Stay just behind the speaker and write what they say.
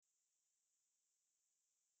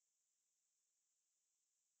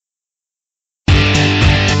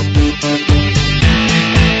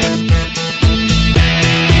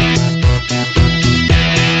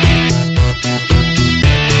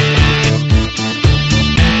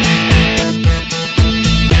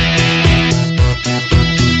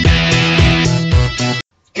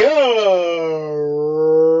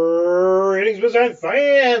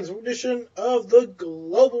Man's edition of the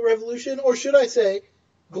Global Revolution, or should I say,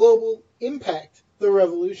 Global Impact the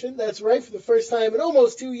Revolution. That's right, for the first time in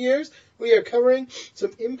almost 2 years, we are covering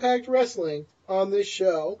some Impact Wrestling on this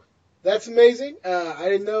show. That's amazing. I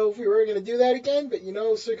didn't know if we were going to do that again, but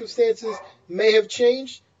circumstances may have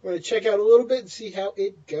changed. We're going to check out a little bit and see how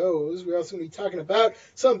it goes. We're also going to be talking about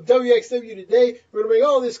some WXW today. We're going to bring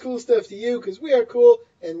all this cool stuff to you because we are cool,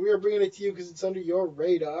 and we are bringing it to you because it's under your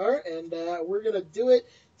radar. And we're going to do it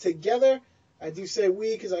together. I do say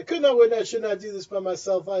we because I could not, would not, should not do this by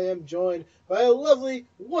myself. I am joined by a lovely,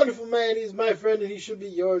 wonderful man. He's my friend, and he should be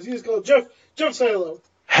yours. He's called Jeff. Jeff, say hello.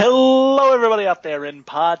 Hello, everybody out there in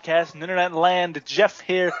podcast and internet land. Jeff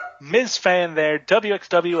here, Ms. Fan there,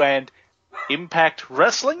 WXW and Impact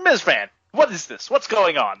Wrestling. Ms. Fan, what is this? What's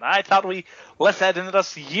going on? I thought we left that into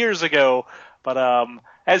us years ago, but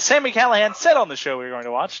as Sami Callihan said on the show we were going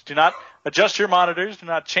to watch, do not adjust your monitors, do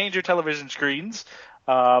not change your television screens.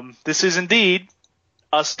 This is indeed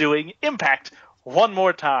us doing Impact one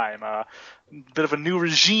more time. Bit of a new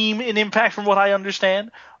regime in Impact from what I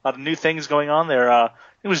understand. A lot of new things going on there.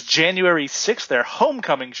 It was January 6th, their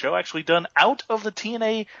homecoming show, actually done out of the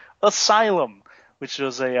TNA Asylum, which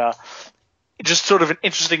was a just sort of an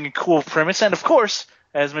interesting and cool premise. And, of course,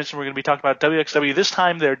 as mentioned, we're going to be talking about WXW, this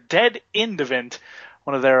time their Dead End event,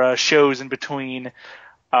 one of their shows in between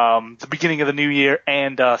the beginning of the new year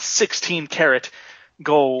and 16 Karat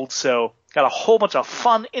Gold. So got a whole bunch of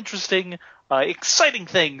fun, interesting, exciting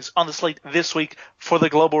things on the slate this week for the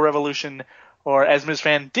Global Revolution, or as Ms.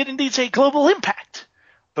 Fan did indeed say, Global Impact.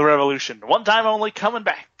 The Revolution. One time only, coming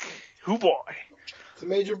back. Hoo boy. It's a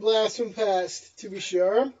major blast from past, to be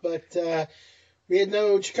sure. But we had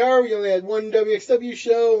no Chikara. We only had one WXW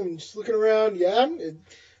show. And just looking around,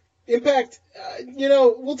 Impact,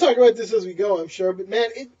 we'll talk about this as we go, I'm sure. But, man,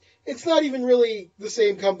 it's not even really the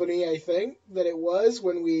same company, I think, that it was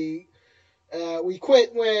when we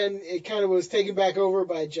quit, when it kind of was taken back over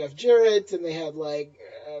by Jeff Jarrett. And they had, like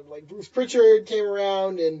Bruce Pritchard came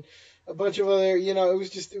around and a bunch of other,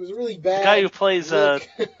 it was really bad. The guy who plays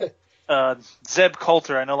Zeb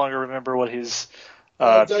Coulter, I no longer remember what his...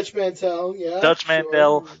 Dutch Mantel, yeah. Dutch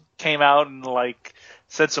Mantel came out and,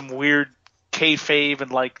 said some weird kayfabe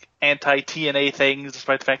and, anti-TNA things,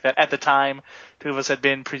 despite the fact that at the time, two of us had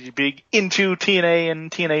been pretty big into TNA and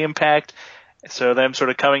TNA Impact. So them sort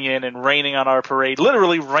of coming in and raining on our parade,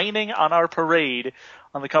 literally raining on our parade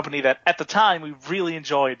on the company that at the time we really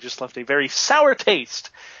enjoyed, just left a very sour taste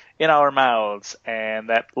in our mouths, and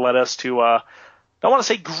that led us to, I don't want to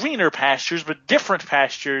say greener pastures, but different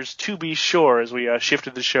pastures, to be sure, as we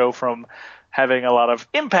shifted the show from having a lot of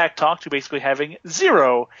Impact talk to basically having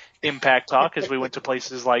zero Impact talk, as we went to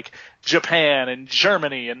places like Japan and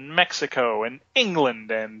Germany and Mexico and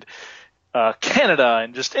England and Canada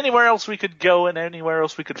and just anywhere else we could go and anywhere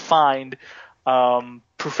else we could find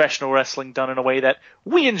professional wrestling done in a way that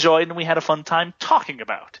we enjoyed and we had a fun time talking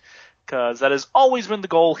about. Because that has always been the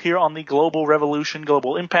goal here on the Global Revolution,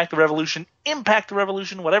 Global Impact the Revolution, Impact the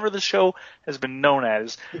Revolution, whatever the show has been known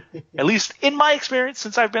as. At least in my experience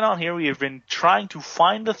since I've been on here, we have been trying to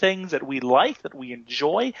find the things that we like, that we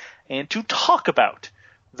enjoy, and to talk about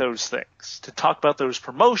those things. To talk about those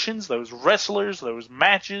promotions, those wrestlers, those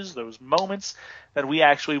matches, those moments that we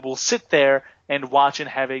actually will sit there and watch and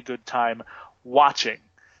have a good time watching.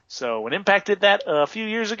 So when Impact did that a few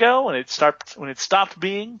years ago, when it stopped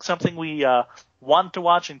being something we wanted to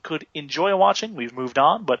watch and could enjoy watching, we've moved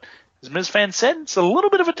on. But as Ms. Fan said, it's a little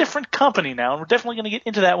bit of a different company now, and we're definitely going to get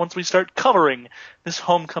into that once we start covering this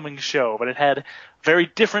homecoming show. But it had a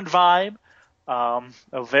very different vibe, a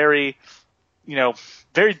very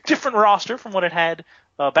different roster from what it had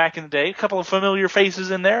back in the day. A couple of familiar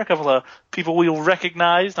faces in there, a couple of people we'll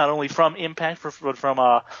recognize, not only from Impact, but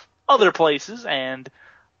from other places, and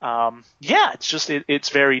it's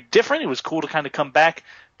very different. It was cool to kind of come back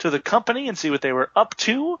to the company and see what they were up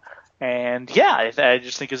to. And I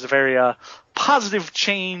just think it's a very positive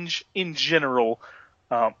change in general.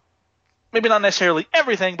 Maybe not necessarily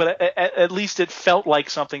everything, but at least it felt like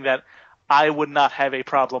something that I would not have a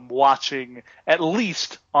problem watching, at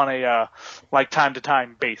least on a time to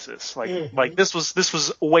time basis. This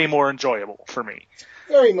was way more enjoyable for me.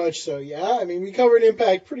 Very much so, yeah. I mean, we covered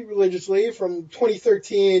Impact pretty religiously from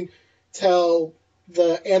 2013 till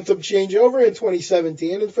the Anthem changeover in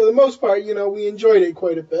 2017, and for the most part, we enjoyed it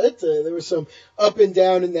quite a bit. There was some up and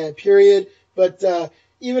down in that period, but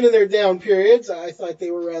even in their down periods, I thought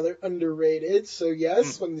they were rather underrated. So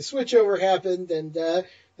yes, when the switchover happened and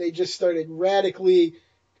they just started radically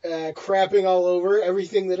crapping all over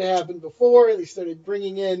everything that had happened before, they started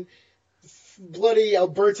bringing in bloody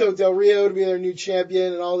Alberto Del Rio to be their new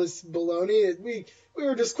champion and all this baloney. we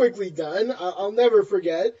were just quickly done. I'll never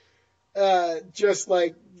forget, just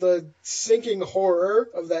like the sinking horror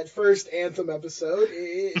of that first Anthem episode.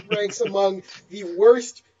 It ranks among the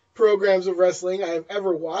worst programs of wrestling I've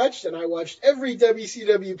ever watched, and I watched every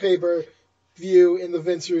WCW pay-per-view in the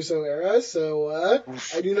Vince Russo era, so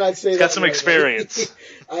I do not say that. Got some experience.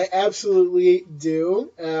 I absolutely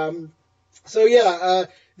do. So yeah,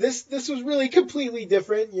 this was really completely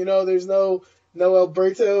different. You know, there's no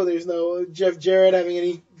Alberto, there's no Jeff Jarrett having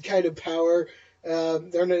any kind of power.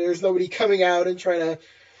 There's nobody coming out and trying to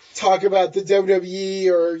talk about the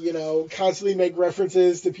WWE or, you know, constantly make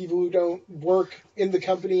references to people who don't work in the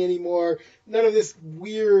company anymore. None of this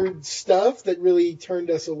weird stuff that really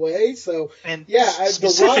turned us away. So, and yeah,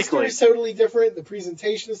 the roster is totally different. The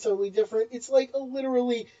presentation is totally different. It's like a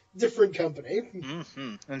literally different company.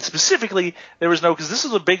 Mm-hmm. And specifically, there was no, because this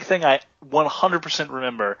is a big thing I 100%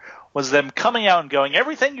 remember, was them coming out and going,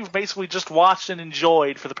 everything you've basically just watched and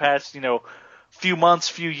enjoyed for the past, you know, few months,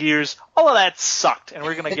 few years, all of that sucked, and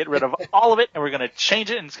we're going to get rid of all of it, and we're going to change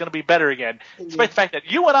it, and it's going to be better again. Despite the fact that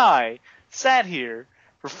you and I sat here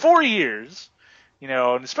for 4 years, you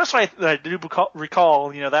know, and especially I do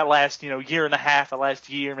recall, you know, that last, you know, year and a half, the last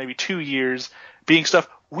year, maybe 2 years, being stuff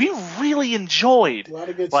we really enjoyed. A lot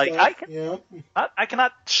of good stuff. I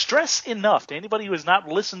cannot stress enough to anybody who has not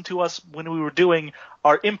listened to us when we were doing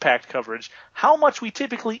our Impact coverage how much we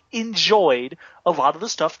typically enjoyed a lot of the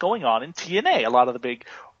stuff going on in TNA. A lot of the big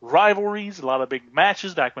rivalries, a lot of big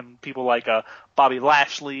matches back when people like Bobby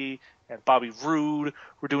Lashley and Bobby Roode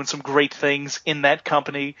were doing some great things in that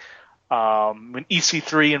company. When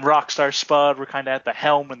EC3 and Rockstar Spud were kind of at the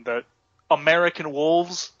helm, and the American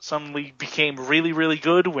Wolves suddenly became really, really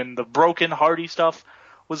good when the Broken Hardy stuff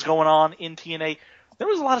was going on in TNA. There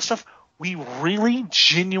was a lot of stuff we really,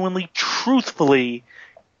 genuinely, truthfully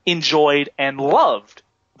enjoyed and loved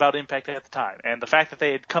about Impact at the time. And the fact that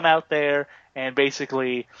they had come out there and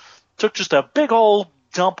basically took just a big old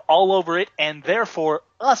dump all over it, and therefore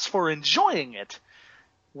us for enjoying it,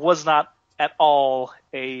 was not at all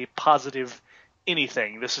a positive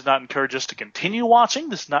anything. This does not encourage us to continue watching.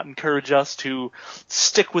 This does not encourage us to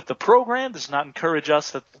stick with the program. This does not encourage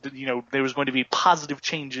us that, you know, there was going to be positive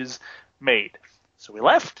changes made. So we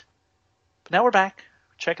left, but now we're back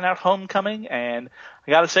checking out Homecoming, and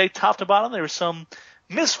I gotta say, top to bottom, there were some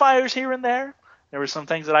misfires here and there. There were some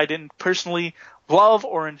things that I didn't personally love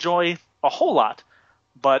or enjoy a whole lot,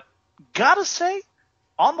 but gotta say,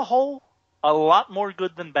 on the whole, a lot more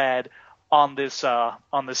good than bad on this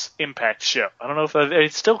Impact show. I don't know if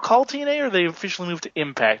it's still called TNA or they officially moved to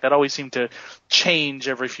Impact. That always seemed to change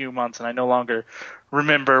every few months, and I no longer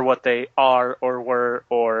remember what they are or were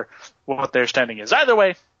or what their standing is. Either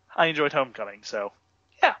way, I enjoyed Homecoming, so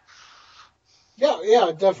yeah.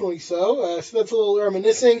 Yeah, definitely so. So that's a little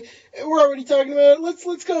reminiscing. We're already talking about it.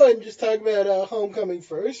 Let's go ahead and just talk about Homecoming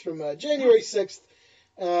first from January 6th.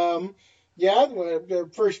 Their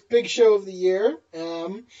first big show of the year.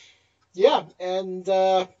 Yeah, and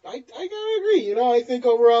I gotta agree. You know, I think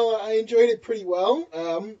overall I enjoyed it pretty well.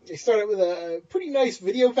 They started with a pretty nice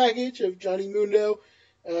video package of Johnny Mundo,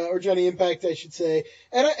 or Johnny Impact, I should say.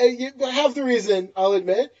 And half the reason, I'll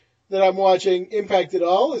admit, that I'm watching Impact at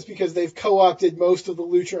all is because they've co-opted most of the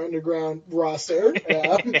Lucha Underground roster.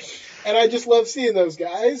 And I just love seeing those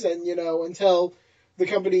guys. And, you know, until the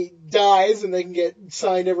company dies and they can get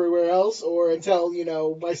signed everywhere else, or until, you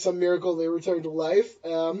know, by some miracle they return to life,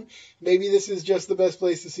 maybe this is just the best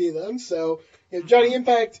place to see them. So, you know, Johnny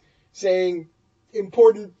Impact saying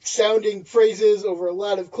important sounding phrases over a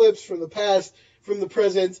lot of clips from the past, from the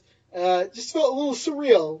present, just felt a little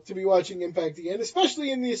surreal to be watching Impact again, especially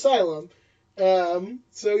in the Asylum.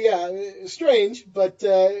 So yeah, strange, but,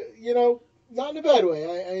 you know, not in a bad way.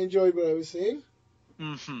 I enjoyed what I was seeing.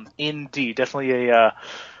 Mm-hmm. Indeed, definitely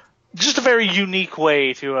just a very unique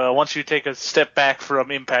way to once you take a step back from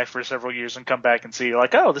Impact for several years and come back and see,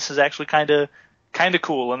 like, oh, this is actually kind of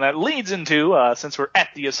cool, and that leads into since we're at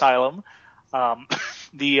the Asylum,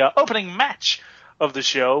 the opening match of the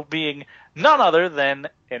show being none other than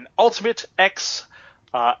an Ultimate X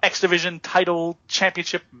Division title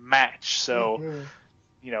championship match. So,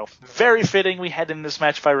 you know, very fitting. We had in this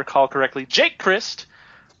match, if I recall correctly, Jake Crist,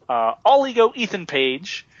 All Ego Ethan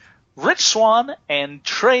Page, Rich Swann, and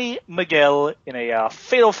Trey Miguel in a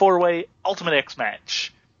Fatal 4-Way Ultimate X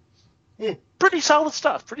match. Pretty solid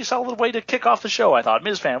stuff. Pretty solid way to kick off the show, I thought.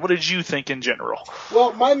 Ms. Fan, what did you think in general?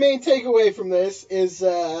 Well, my main takeaway from this is,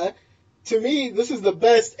 to me, this is the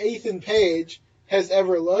best Ethan Page has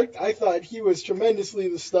ever looked. I thought he was tremendously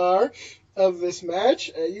the star of this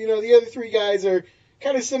match. You know, the other three guys are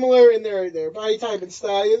kind of similar in their body type and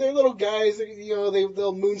style. They're little guys. You know,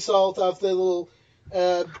 they'll moonsault off the little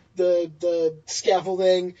the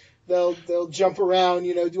scaffolding. They'll jump around,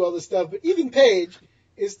 do all this stuff. But Ethan Page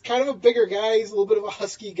is kind of a bigger guy. He's a little bit of a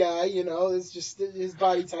husky guy, It's just his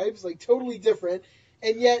body type is like totally different,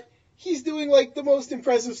 and yet he's doing like the most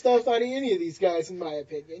impressive stuff out of any of these guys, in my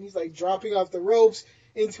opinion. He's like dropping off the ropes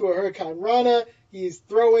into a Hurricane Rana. He's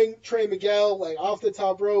throwing Trey Miguel like off the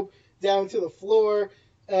top rope down to the floor.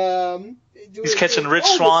 He's catching Rich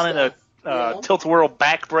Swann in a tilt-a-whirl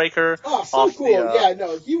backbreaker. Oh, so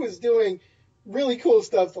cool. He was doing really cool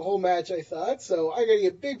stuff the whole match, I thought. So I got to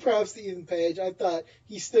give big props to Ethan Page. I thought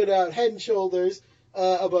he stood out head and shoulders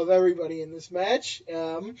above everybody in this match,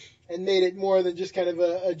 and made it more than just kind of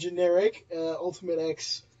a generic Ultimate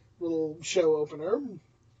X little show opener.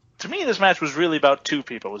 To me, this match was really about two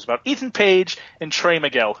people. It was about Ethan Page and Trey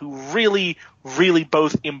Miguel, who really, really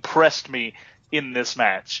both impressed me in this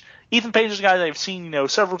match. Ethan Page is a guy that I've seen,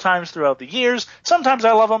 several times throughout the years. Sometimes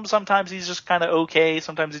I love him. Sometimes he's just kind of okay.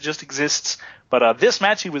 Sometimes he just exists. But this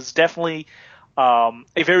match, he was definitely a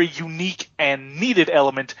very unique and needed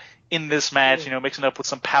element in this match, mixing up with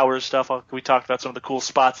some power stuff. We talked about some of the cool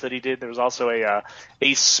spots that he did. There was also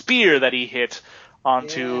a spear that he hit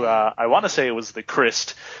onto, I want to say it was the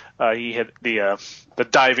Christ. He hit the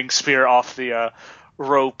diving spear off the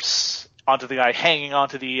ropes onto the guy hanging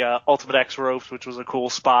onto the Ultimate X ropes, which was a cool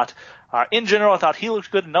spot. In general, I thought he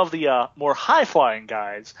looked good. And of the more high-flying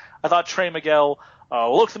guys, I thought Trey Miguel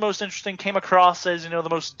looked the most interesting, came across as, the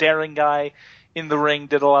most daring guy in the ring,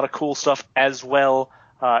 did a lot of cool stuff as well.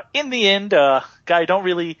 In the end, guy I don't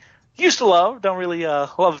really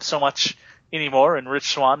love so much anymore, and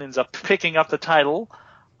Rich Swann ends up picking up the title.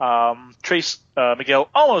 Trace Miguel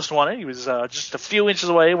almost won it. He was just a few inches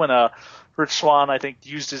away when Rich Swann, I think,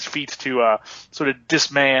 used his feet to sort of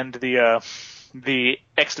disband the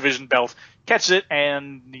X Division belt, catches it,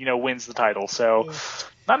 and wins the title. So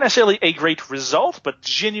not necessarily a great result, but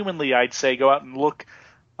genuinely, I'd say go out and look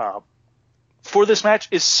for this match,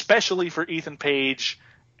 especially for Ethan Page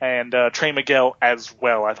and Trey Miguel as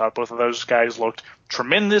well. I thought both of those guys looked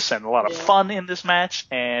tremendous and a lot of fun in this match,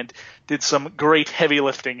 and did some great heavy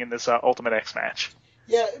lifting in this Ultimate X match.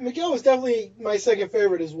 Yeah, Miguel was definitely my second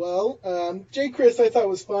favorite as well. Jay Chris I thought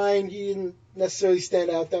was fine. He didn't necessarily stand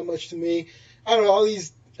out that much to me. I don't know, all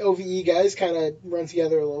these OVE guys kind of run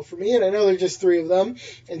together a little for me, and I know there's just three of them,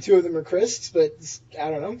 and two of them are Chris, but I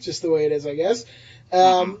don't know, just the way it is, I guess.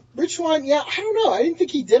 Rich Swann, I don't know. I didn't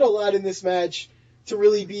think he did a lot in this match to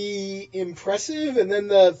really be impressive, and then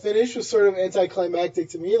the finish was sort of anticlimactic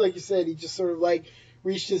to me. Like you said, he just sort of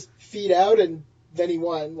reached his feet out, and then he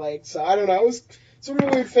won. So I don't know. It was sort of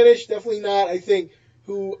a weird finish. Definitely not, I think,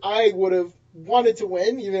 who I would have wanted to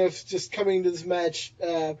win, even if just coming into this match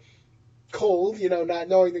cold, not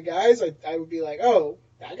knowing the guys, I would be like, oh,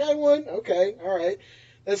 that guy won? Okay, all right.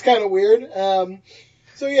 That's kind of weird.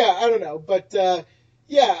 So, I don't know. But,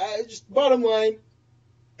 just bottom line,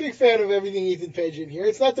 big fan of everything Ethan Page in here.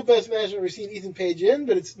 It's not the best match I've ever seen Ethan Page in,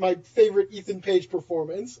 but it's my favorite Ethan Page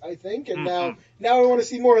performance, I think. And now I want to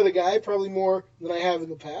see more of the guy, probably more than I have in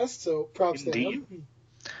the past. So props to him.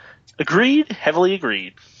 Agreed. Heavily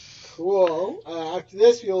agreed. Cool. After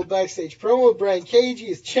this, we go backstage promo. Brian Cage, he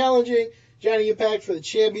is challenging Johnny Impact for the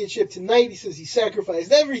championship tonight. He says he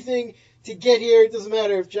sacrificed everything to get here. It doesn't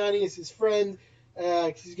matter if Johnny is his friend.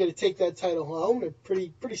 He's going to take that title home. A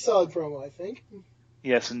pretty solid promo, I think.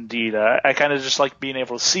 Yes, indeed. I kind of just like being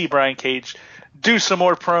able to see Brian Cage do some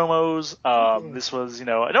more promos. This was,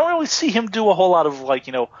 I don't really see him do a whole lot of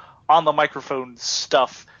on the microphone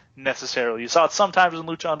stuff necessarily. You saw it sometimes in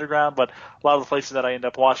Lucha Underground, but a lot of the places that I end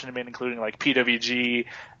up watching him in, including PWG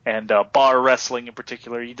and bar wrestling in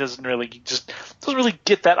particular, he doesn't really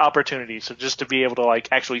get that opportunity. So just to be able to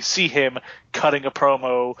actually see him cutting a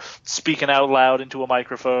promo, speaking out loud into a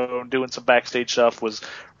microphone, doing some backstage stuff was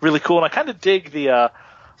really cool. And I kind of dig the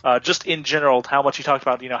just in general how much he talked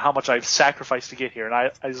about how much I've sacrificed to get here. And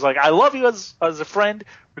I was like, I love you as a friend,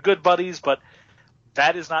 we're good buddies, but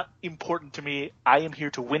that is not important to me. I am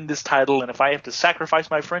here to win this title, and if I have to sacrifice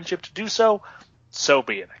my friendship to do so, so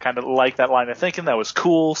be it. I kind of like that line of thinking. That was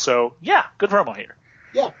cool. So, good promo here.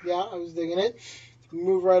 Yeah, I was digging it. We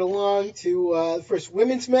move right along to the first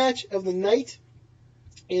women's match of the night.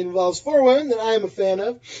 It involves 4 women that I am a fan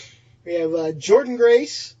of. We have Jordynne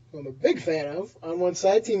Grace, who I'm a big fan of, on one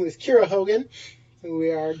side, teaming with Kiera Hogan, who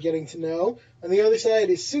we are getting to know. On the other side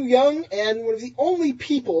is Su Yung, and one of the only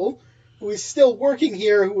people who is still working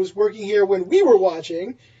here, who was working here when we were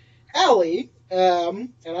watching, Allie.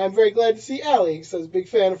 And I'm very glad to see Allie, because I was a big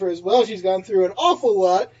fan of her as well. She's gone through an awful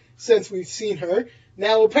lot since we've seen her.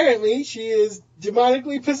 Now, apparently, she is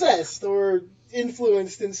demonically possessed or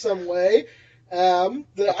influenced in some way. I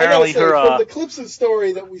gotta Apparently say, her, from the clips of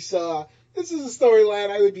story that we saw, this is a storyline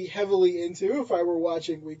I would be heavily into if I were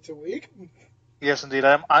watching week to week. yes, indeed.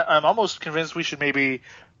 I'm almost convinced we should maybe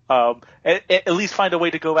at least find a way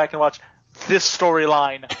to go back and watch this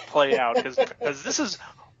storyline play out, because this is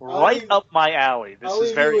right up my alley. This I'll is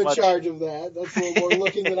leave very you in much charge of that. That's a little more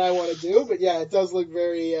looking than I want to do, but yeah, it does look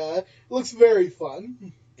looks very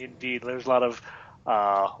fun. indeed. There's a lot of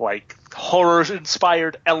like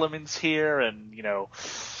horror-inspired elements here, and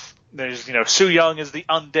there's Su Yung is the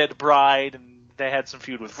undead bride, and they had some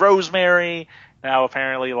feud with Rosemary. Now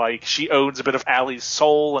apparently, like, she owns a bit of Allie's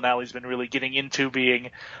soul, and Allie's been really getting into being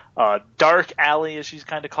Dark Allie, as she's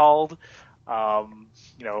kind of called.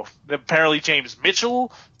 Apparently James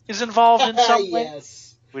Mitchell is involved in some way,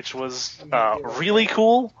 Yes. which was really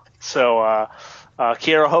cool. So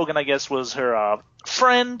Kiera Hogan, I guess, was her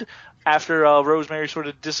friend after Rosemary sort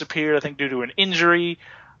of disappeared, I think due to an injury.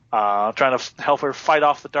 Trying to help her fight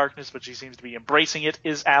off the darkness, but she seems to be embracing it,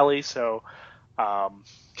 is Allie. So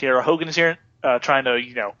Kiera Hogan is here trying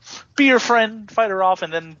to, be her friend, fight her off.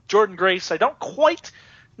 And then Jordynne Grace, I don't quite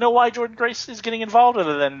know why Jordynne Grace is getting involved,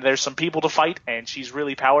 other than there's some people to fight, and she's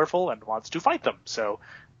really powerful and wants to fight them. So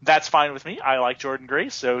that's fine with me. I like Jordynne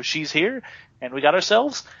Grace, so she's here, and we got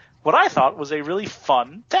ourselves what I thought was a really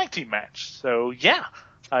fun tag team match. So yeah,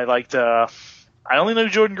 I liked. I only know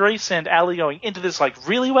Jordynne Grace and Allie going into this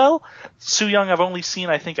really well. Su Yung I've only seen,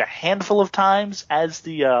 I think, a handful of times as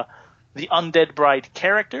the undead bride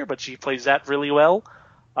character, but she plays that really well.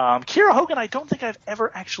 Kiera Hogan, I don't think I've ever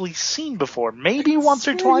actually seen before. Maybe once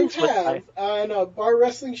or twice. You have on a bar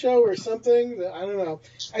wrestling show or something. I don't know.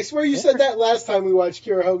 I swear you said that last time we watched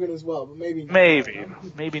Kiera Hogan as well, but maybe not.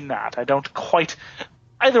 Maybe not. I don't quite.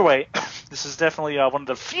 Either way, this is definitely one of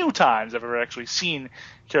the few times I've ever actually seen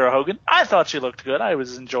Kiera Hogan. I thought she looked good. I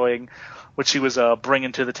was enjoying what she was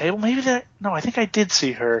bringing to the table. No, I think I did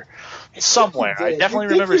see her somewhere. I definitely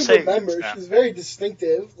remember saying that. She's very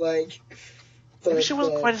distinctive. Maybe she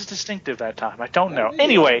wasn't quite as distinctive that time. I don't know.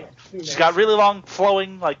 Anyway, she's got really long,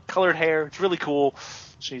 flowing, colored hair. It's really cool.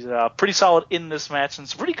 She's pretty solid in this match, and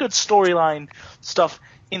some pretty good storyline stuff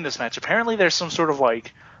in this match. Apparently, there's some sort of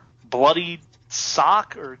bloody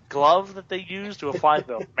sock or glove that they use to apply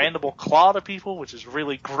the mandible claw to people, which is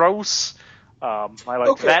really gross. I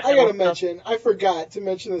like that. I gotta mention, I forgot to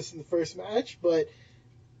mention this in the first match, but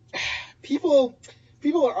people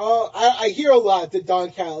are all, I hear a lot that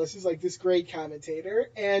Don Callis is this great commentator,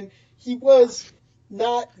 and he was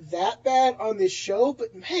not that bad on this show,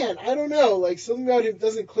 but man, I don't know, something about him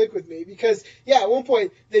doesn't click with me, because at one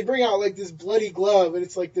point they bring out this bloody glove, and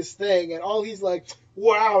it's this thing, and all he's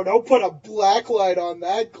wow, don't put a black light on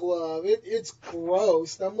that glove. It's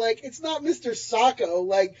gross. And I'm it's not Mr. Sacco.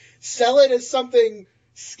 Sell it as something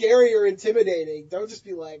scary or intimidating. Don't just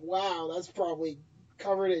be wow, that's probably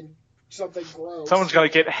covered in something gross. Someone's going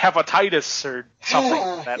to get hepatitis or something.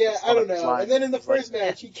 Yeah, I don't know. And then in the first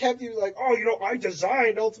match, he kept you I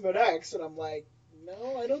designed Ultimate X. And I'm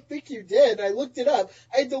no, I don't think you did. I looked it up.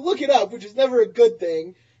 I had to look it up, which is never a good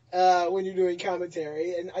thing when you're doing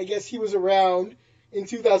commentary. And I guess he was around in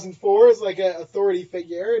 2004 as a authority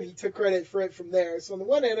figure, and he took credit for it from there. So on the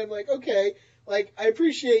one hand, I'm okay, I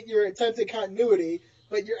appreciate your attempt at continuity,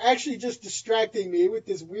 but you're actually just distracting me with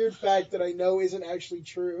this weird fact that I know isn't actually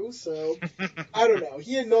true. So I don't know.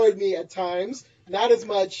 He annoyed me at times, not as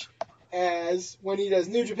much as when he does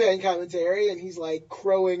New Japan commentary and he's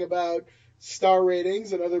crowing about star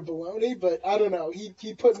ratings and other baloney, but I don't know.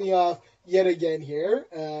 He put me off yet again here.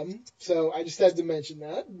 So I just had to mention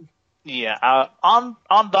that. Yeah, on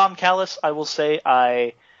Don Callis, I will say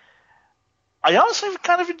I honestly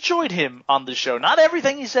kind of enjoyed him on the show. Not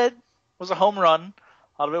everything he said was a home run.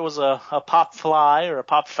 A lot of it was a pop fly or a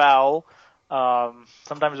pop foul.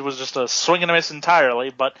 Sometimes it was just a swing and a miss entirely.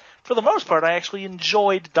 But for the most part, I actually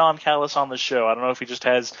enjoyed Don Callis on the show. I don't know if he just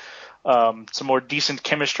has some more decent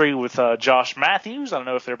chemistry with Josh Matthews. I don't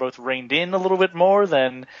know if they're both reined in a little bit more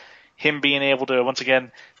than him being able to, once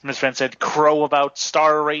again, as Van said, crow about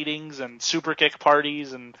star ratings and super kick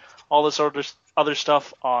parties and all this sort of other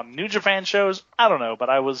stuff on New Japan shows. I don't know, but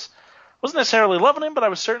I wasn't necessarily loving him, but I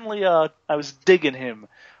was certainly I was digging him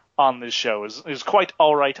on this show. It was quite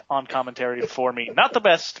all right on commentary for me. Not the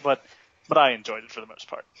best, but I enjoyed it for the most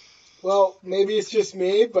part. Well, maybe it's just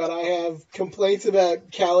me, but I have complaints about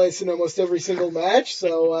Callis in almost every single match,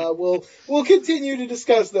 so we'll continue to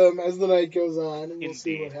discuss them as the night goes on, and we'll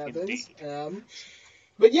see what happens.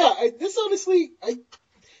 But yeah, this was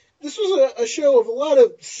a show of a lot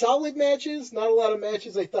of solid matches, not a lot of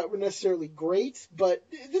matches I thought were necessarily great, but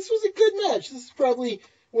this was a good match. This is probably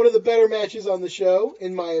one of the better matches on the show,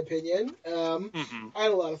 in my opinion. I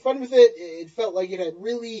had a lot of fun with it. It felt like it had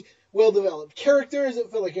really well-developed characters.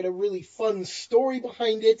 It felt like it had a really fun story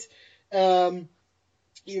behind it.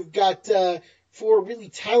 You've got 4 really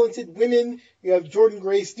talented women. You have Jordynne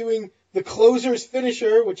Grace doing the closer's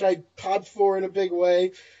finisher, which I popped for in a big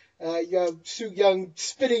way. You have Su Yung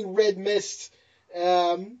spitting red mist.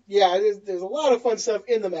 There's a lot of fun stuff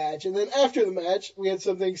in the match. And then after the match, we had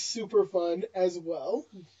something super fun as well.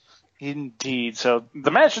 Indeed. So the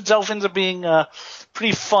match itself ends up being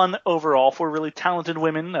pretty fun overall. 4 really talented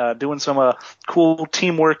women doing some cool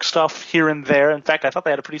teamwork stuff here and there. In fact, I thought they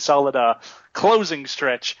had a pretty solid closing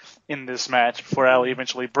stretch in this match before Allie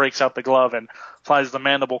eventually breaks out the glove and applies the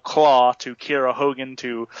mandible claw to Kiera Hogan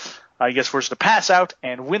to, I guess, force her to pass out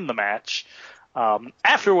and win the match.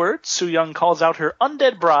 Afterwards, Su Yung calls out her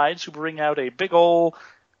undead brides who bring out a big ol'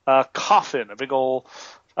 coffin, a big ol'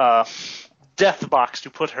 death box to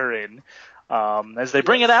put her in. As they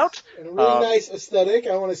bring it out. And a really nice aesthetic,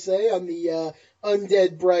 I want to say, on the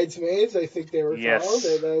undead bridesmaids, I think they were called.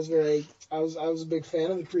 That was very... I was a big fan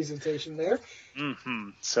of the presentation there.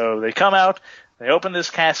 Mm-hmm. So they come out, they open this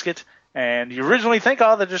casket, and you originally think,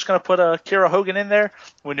 they're just going to put Kiera Hogan in there,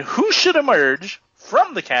 when who should emerge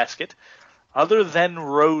from the casket other than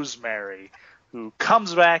Rosemary, who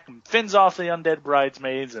comes back and fins off the undead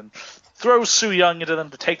bridesmaids and throws Su Yung into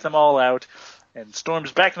them to take them all out, and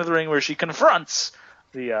storms back into the ring where she confronts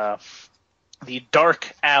the dark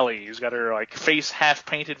Allie, who's got her face half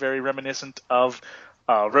painted, very reminiscent of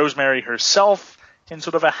Rosemary herself in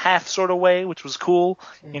sort of a half sort of way, which was cool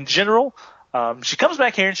in general. She comes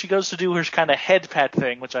back here and she goes to do her kind of head pat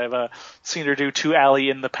thing, which I've seen her do to Allie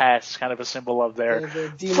in the past, kind of a symbol of their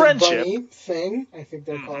friendship. Bunny thing, I think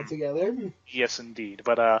they're called together. Yes, indeed.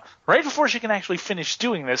 But right before she can actually finish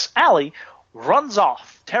doing this, Allie runs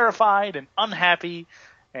off, terrified and unhappy,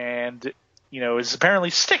 and is apparently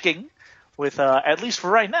sticking with, at least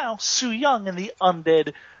for right now, Su Yung and the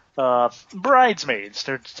undead bridesmaids.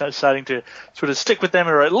 They're deciding to sort of stick with them,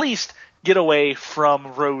 or at least get away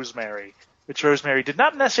from Rosemary, which Rosemary did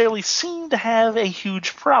not necessarily seem to have a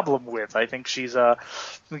huge problem with. I think she's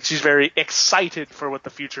very excited for what the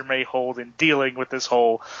future may hold in dealing with this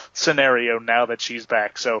whole scenario now that she's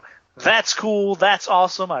back. So that's cool. That's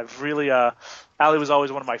awesome. I've really Allie was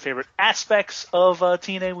always one of my favorite aspects of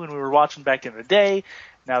TNA when we were watching back in the day.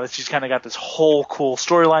 Now that she's kind of got this whole cool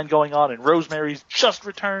storyline going on, and Rosemary's just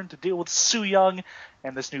returned to deal with Su Yung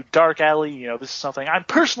and this new Dark Alley, this is something I'm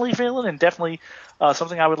personally feeling, and definitely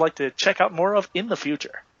something I would like to check out more of in the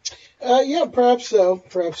future. Yeah, perhaps so.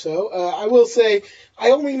 I will say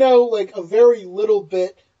I only know a very little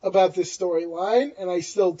bit about this storyline, and I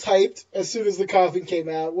still typed as soon as the coffin came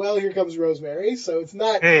out, well, here comes Rosemary, so it's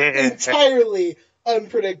not entirely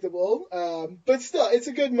unpredictable, but still, it's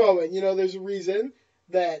a good moment. There's a reason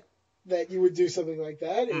that you would do something like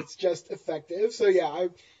that. It's just effective. So yeah,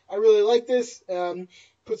 I really like this.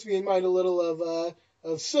 Puts me in mind a little of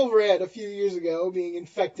Silverhead a few years ago being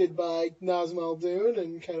infected by Nazem Al-Dun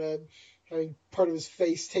and kind of having part of his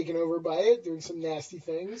face taken over by it, doing some nasty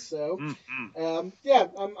things. So I'm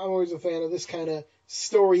always a fan of this kind of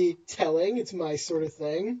storytelling. It's my sort of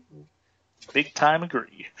thing. Big time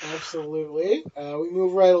agree. Absolutely. We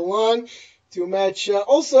move right along to a match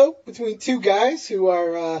also between 2 guys who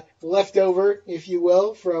are left over, if you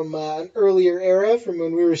will, from an earlier era, from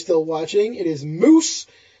when we were still watching. It is Moose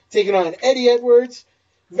taking on Eddie Edwards.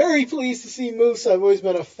 Very pleased to see Moose. I've always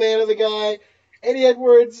been a fan of the guy. Eddie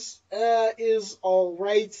Edwards is all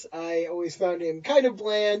right. I always found him kind of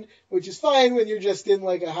bland, which is fine when you're just in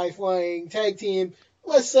a high-flying tag team.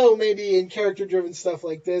 Less so maybe in character-driven stuff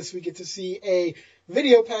like this. We get to see a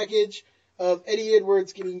video package of Eddie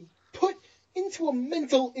Edwards getting put into a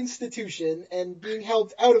mental institution and being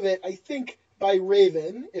helped out of it, I think, by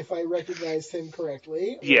Raven, if I recognized him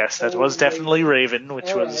correctly. Yes, that was definitely Raven,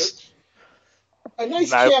 which was... a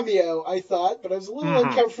nice cameo, I thought, but I was a little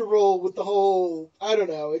uncomfortable with the whole, I don't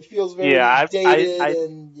know, it feels very dated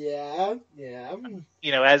and yeah.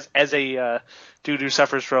 As a dude who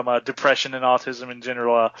suffers from depression and autism in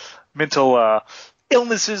general, mental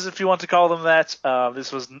illnesses, if you want to call them that,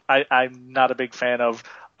 I'm not a big fan of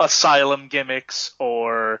asylum gimmicks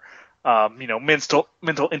or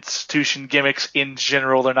mental institution gimmicks in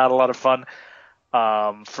general. They're not a lot of fun.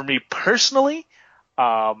 For me personally,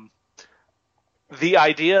 the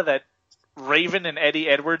idea that Raven and Eddie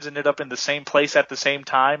Edwards ended up in the same place at the same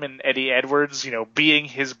time, and Eddie Edwards, being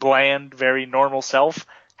his bland, very normal self,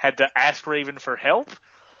 had to ask Raven for help.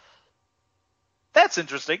 That's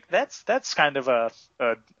interesting. That's kind of I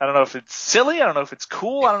don't know if it's silly. I don't know if it's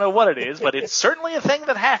cool. I don't know what it is, but it's certainly a thing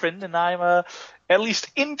that happened, and I'm at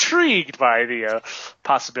least intrigued by the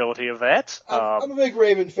possibility of that. I'm a big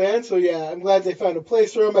Raven fan, so yeah, I'm glad they found a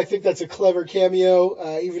place for him. I think that's a clever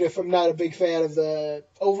cameo, even if I'm not a big fan of the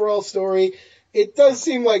overall story. It does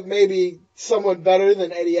seem like maybe someone better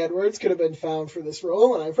than Eddie Edwards could have been found for this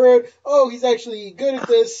role, and I've heard, he's actually good at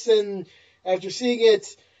this, and after seeing it,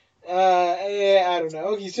 I don't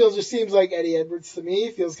know. He still just seems like Eddie Edwards to me.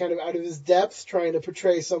 He feels kind of out of his depth, trying to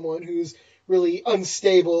portray someone who's really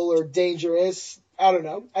unstable or dangerous. I don't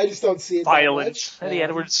know. I just don't see it. Violent. Eddie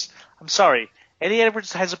Edwards. I'm sorry. Eddie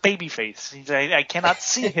Edwards has a baby face. I cannot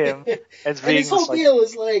see him as being. And his whole deal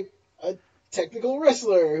is like a technical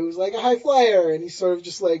wrestler who's like a high flyer, and he's sort of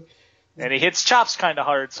just like. And he hits chops kind of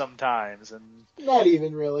hard sometimes, and. Not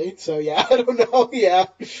even really. So yeah, I don't know. Yeah.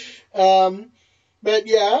 But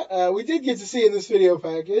yeah, we did get to see in this video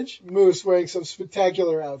package Moose wearing some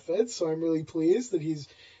spectacular outfits, so I'm really pleased that he's.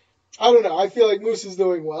 I don't know. I feel like Moose is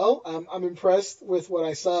doing well. I'm impressed with what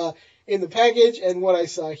I saw in the package and what I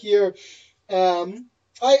saw here.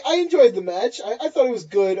 I enjoyed the match. I thought it was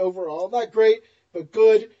good overall. Not great, but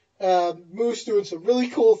good. Moose doing some really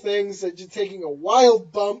cool things, just taking a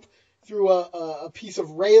wild bump through a piece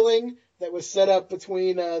of railing that was set up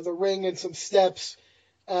between the ring and some steps.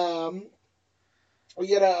 We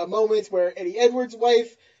get a moment where Eddie Edwards'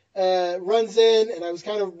 wife runs in, and I was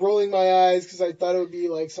kind of rolling my eyes because I thought it would be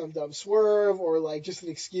like some dumb swerve or like just an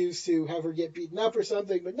excuse to have her get beaten up or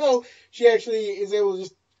something. But no, she actually is able to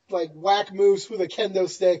just like whack Moose with a kendo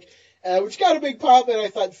stick, which got a big pop and I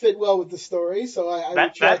thought fit well with the story. So I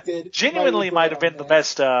retracted. That genuinely might have been the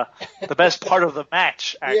best part of the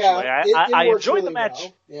match. Actually, yeah, I enjoyed really the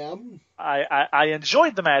match. Well. Yeah. I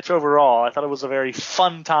enjoyed the match overall. I thought it was a very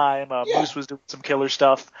fun time. Moose was doing some killer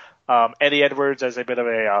stuff. Eddie Edwards, as a bit of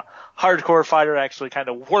a hardcore fighter, actually kind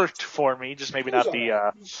of worked for me. Just maybe not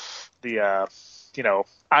the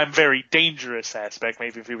I'm very dangerous aspect.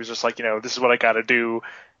 Maybe if he was just like, this is what I got to do,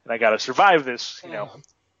 and I got to survive this,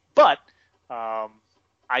 But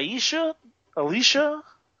Alicia,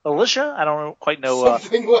 I don't quite know.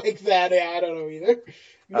 Something like that. Yeah, I don't know either.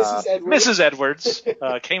 Mrs. Edwards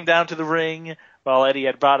came down to the ring while Eddie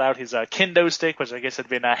had brought out his kendo stick, which I guess had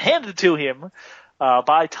been handed to him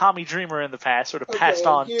by Tommy Dreamer in the past, sort of passed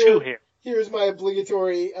on to him. Here's my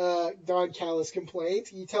obligatory Don Callis complaint.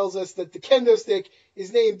 He tells us that the kendo stick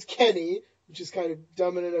is named Kenny, which is kind of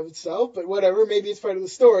dumb in and of itself, but whatever, maybe it's part of the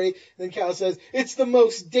story. And then Callis says, it's the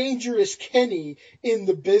most dangerous Kenny in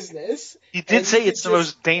the business. He did say it's the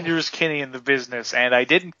most dangerous Kenny in the business, and I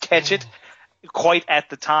didn't catch it quite at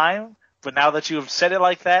the time, but now that you have said it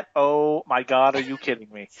like that, oh my God, are you kidding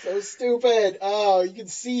me? So stupid. Oh, you can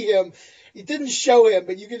see him. It didn't show him,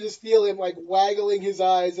 but you could just feel him like waggling his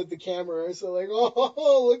eyes at the camera. So like,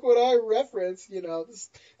 oh, look what I referenced. This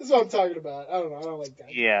is what I'm talking about. I don't know. I don't like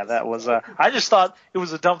that. Yeah, that was. I just thought it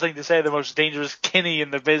was a dumb thing to say. The most dangerous Kenny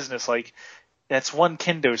in the business. Like, that's one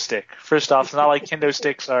kendo stick. First off, it's not like kendo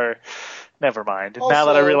sticks are. Never mind. Also, now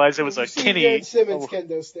that I realize it was a Kenny. Dan Simmons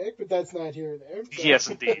kendo stick, but that's not here or there. So. Yes,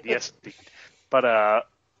 indeed. Yes, indeed. But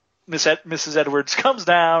Mrs. Edwards comes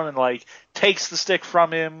down and takes the stick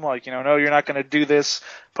from him, no, you're not going to do this,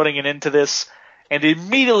 putting an end to this, and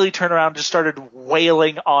immediately turned around and just started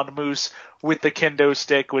wailing on Moose with the kendo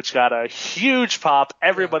stick, which got a huge pop.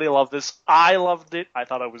 Everybody loved this. I loved it. I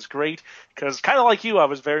thought it was great because, kind of like you, I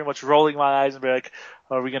was very much rolling my eyes and be like,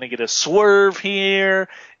 are we going to get a swerve here?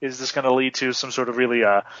 Is this going to lead to some sort of really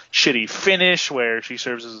shitty finish where she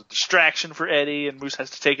serves as a distraction for Eddie and Moose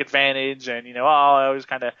has to take advantage? And, I always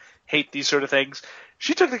kind of hate these sort of things.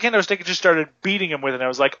 She took the kendo stick and just started beating him with it. And I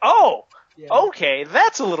was like, okay,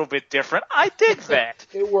 that's a little bit different. I dig that.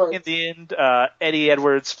 It worked. In the end, Eddie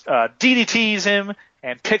Edwards DDTs him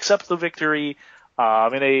and picks up the victory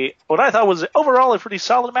in what I thought was overall a pretty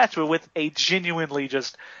solid match, but with a genuinely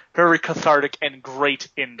just very cathartic and great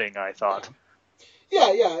ending, I thought. Yeah,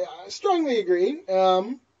 I strongly agree.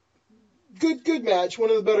 Good match. One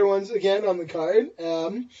of the better ones, again, on the card.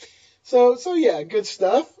 So yeah, good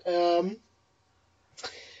stuff. All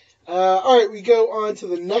right, we go on to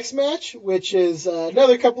the next match, which is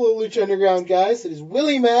another couple of Lucha Underground guys. It is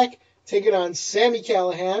Willie Mack taking on Sami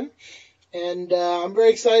Callihan. And I'm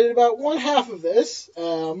very excited about one half of this.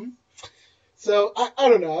 So, I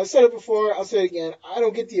don't know. I've said it before. I'll say it again. I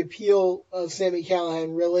don't get the appeal of Sami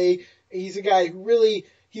Callihan, really. He's a guy who really,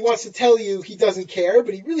 he wants to tell you he doesn't care,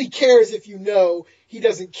 but he really cares if you know he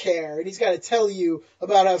doesn't care. And he's got to tell you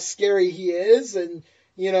about how scary he is. And,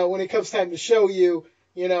 when it comes time to show you,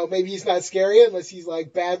 maybe he's not scary unless he's,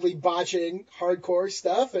 badly botching hardcore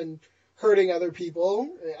stuff. And hurting other people.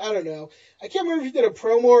 I don't know. I can't remember if he did a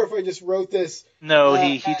promo or if I just wrote this. No,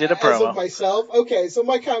 he did a as promo. of myself. Okay, so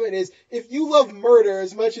my comment is, if you love murder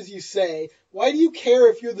as much as you say, why do you care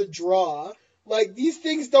if you're the draw? Like, these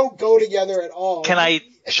things don't go together at all. Can I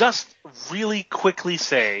just really quickly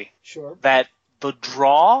say Sure. that the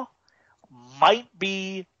draw might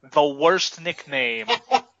be the worst nickname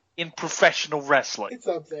in professional wrestling. It's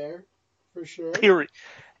up there, for sure. Period.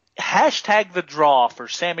 Hashtag the draw for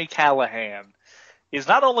Sami Callihan is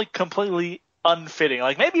not only completely unfitting,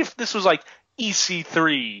 like maybe if this was like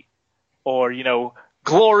EC3 or,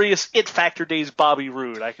 Glorious It Factor Days Bobby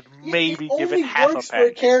Roode, I could maybe give it half a works pass. for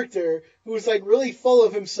a character who's like really full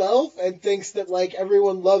of himself and thinks that like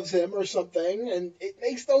everyone loves him or something, and it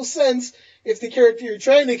makes no sense if the character you're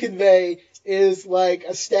trying to convey is like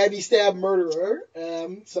a stabby stab murderer.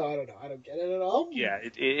 So I don't know. I don't get it at all. Yeah,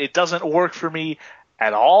 it doesn't work for me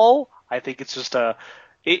at all. I think it's just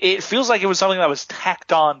it feels like it was something that was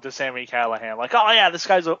tacked on to Sami Callihan. Like, oh yeah, this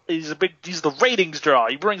guy's he's the ratings draw.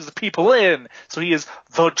 He brings the people in, so he is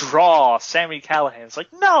the draw, Sami Callihan. It's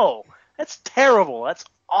like, no, that's terrible. That's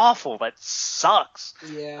awful. That sucks.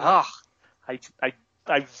 Yeah. Ugh.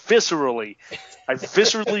 I viscerally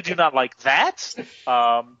do not like that.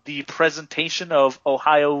 The presentation of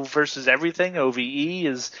Ohio versus everything, OVE,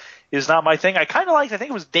 is not my thing. I kind of liked, I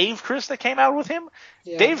think it was Dave Christ that came out with him.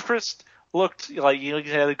 Yeah. Dave Christ looked like he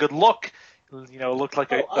had a good look. Looked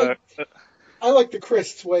like I like the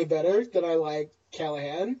Christs way better than I like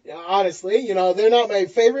Callihan. Honestly, they're not my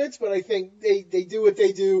favorites, but I think they do what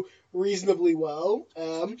they do reasonably well.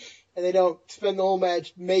 And they don't spend the whole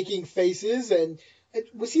match making faces. And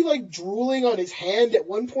was he like drooling on his hand at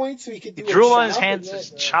one point so he could do a drool on his hand,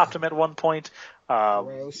 chopped him at one point.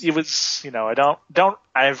 It was,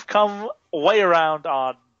 I've come way around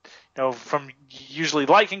on, from usually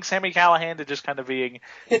liking Sami Callihan to just kind of being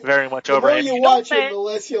very much over him. The more you watch him, the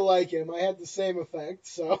less you like him. I had the same effect,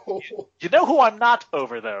 so. You know who I'm not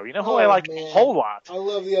over, though? You know who I like a whole lot? I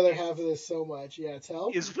love the other half of this so much. Yeah,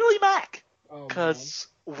 tell. Is Willie Mack. Because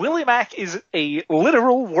Willie Mack is a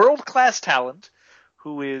literal world-class talent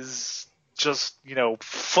who is just,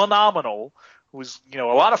 phenomenal, who's, a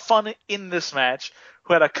lot of fun in this match,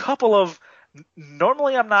 who had a couple of,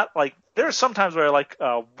 normally I'm not like, there are some times where I like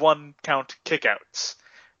one count kickouts.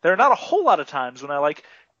 There are not a whole lot of times when I like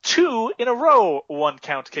 2 in a row one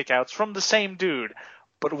count kickouts from the same dude.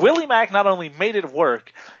 But Willie Mack not only made it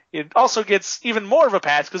work, it also gets even more of a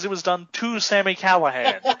pass because it was done to Sami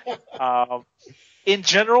Callihan. In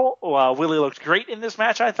general, Willie looked great in this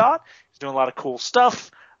match, I thought. He's doing a lot of cool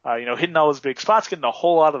stuff, hitting all his big spots, getting a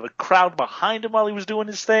whole lot of the crowd behind him while he was doing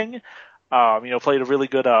his thing. Played a really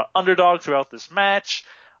good underdog throughout this match.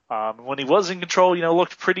 When he was in control,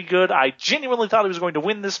 looked pretty good. I genuinely thought he was going to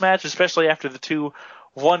win this match, especially after the 2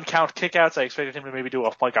 one-count kickouts. I expected him to maybe do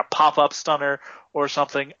a pop-up stunner or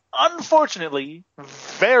something. Unfortunately,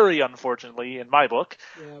 very unfortunately in my book,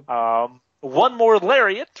 one more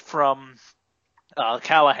lariat from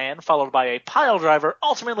Callihan, followed by a pile driver,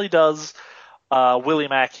 ultimately does Willie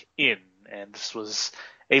Mack in. And this was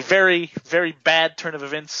a very, very bad turn of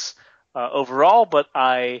events overall, but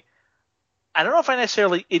I don't know if I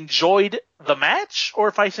necessarily enjoyed the match or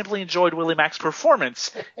if I simply enjoyed Willie Mack's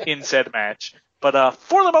performance in said match. But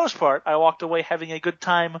for the most part, I walked away having a good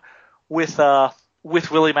time with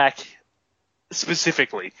Willie Mack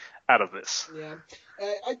specifically out of this. Yeah.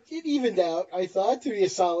 It evened out, I thought, to be a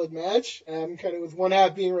solid match, kind of with one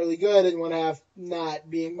half being really good and one half not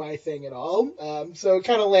being my thing at all. So it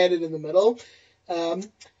kind of landed in the middle.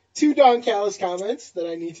 2 Don Callis comments that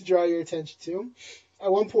I need to draw your attention to.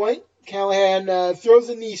 At one point, Callihan throws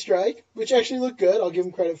a knee strike, which actually looked good. I'll give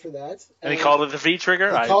him credit for that. And he called it the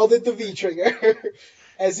V-trigger? He called it the V-trigger.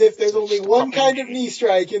 As if there's only one kind of knee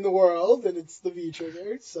strike in the world, and it's the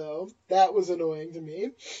V-trigger. So that was annoying to me.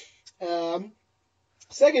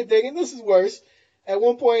 Second thing, and this is worse, at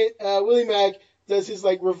one point, Willie Mack does his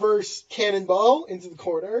reverse cannonball into the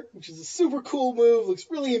corner, which is a super cool move, looks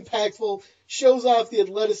really impactful, shows off the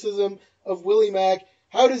athleticism of Willie Mack.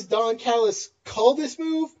 How does Don Callis call this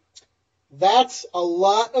move? That's a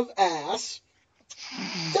lot of ass.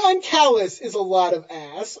 Don Callis is a lot of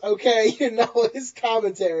ass, okay? His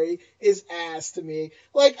commentary is ass to me.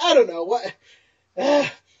 I don't know, what...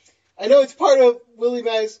 I know it's part of Willie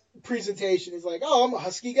Mack's presentation. He's like, oh, I'm a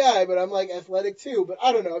husky guy, but I'm athletic too. But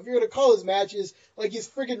I don't know. If you're going to call his matches like he's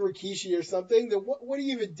freaking Rikishi or something, then what are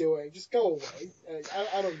you even doing? Just go away.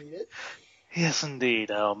 I don't need it. Yes, indeed.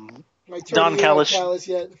 Am I turning you on Callis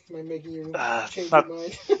yet? Am I making you change your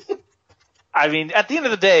mind? I mean, at the end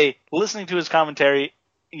of the day, listening to his commentary,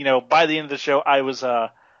 by the end of the show, I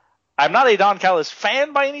I'm not a Don Callis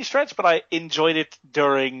fan by any stretch, but I enjoyed it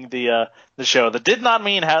during the show. This does not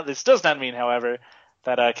mean, however,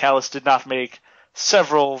 that Callis did not make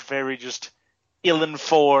several very just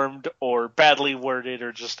ill-informed or badly worded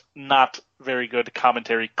or just not very good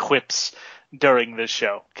commentary quips during this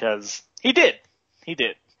show, because he did.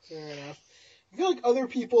 Fair enough. I feel like other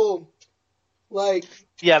people, like...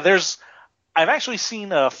 Yeah, I've actually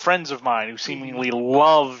seen friends of mine who seemingly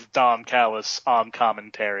love Don Callis on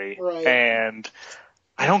commentary, right. And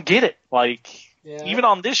I don't get it. Like, even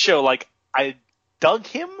on this show, like, I dug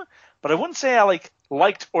him, but I wouldn't say I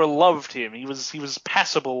liked or loved him. He was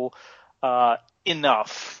passable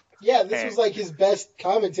enough. Yeah, this was like his best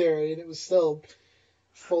commentary, and it was still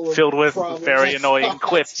filled with very annoying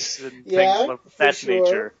quips and things of that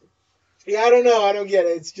nature. Yeah, I don't know. I don't get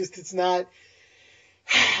it. It's not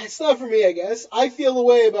for me, I guess. I feel the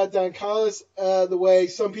way about Don Callis the way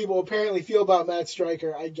some people apparently feel about Matt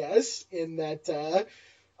Stryker, I guess, in that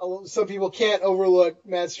some people can't overlook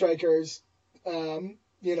Matt Stryker's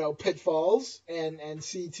pitfalls and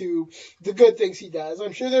see to the good things he does.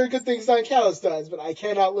 I'm sure there are good things Don Callis does, but I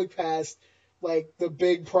cannot look past like the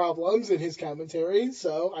big problems in his commentary.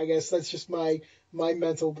 So I guess that's just my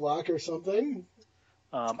mental block or something.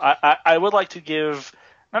 I would like to give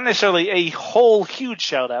not necessarily a whole huge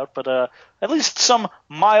shout out, but at least some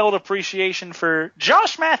mild appreciation for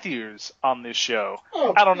Josh Matthews on this show.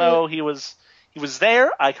 I don't know, he was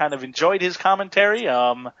there. I kind of enjoyed his commentary.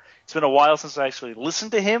 It's been a while since I actually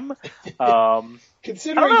listened to him.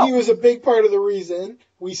 Considering he was a big part of the reason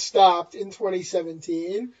we stopped in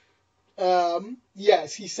 2017,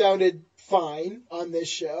 yes, he sounded fine on this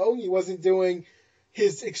show. He wasn't doing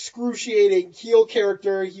his excruciating heel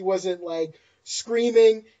character. He wasn't like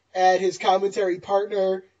screaming at his commentary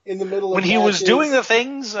partner in the middle of when he matches. was doing the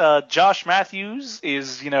things Josh Matthews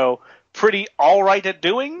is, pretty all right at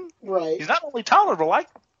doing. Right. He's not only tolerable, I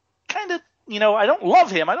kind of, I don't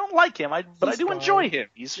love him, I don't like him, but I do enjoy him.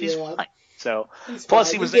 He's fine. So,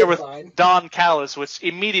 plus he was there with Don Callis, which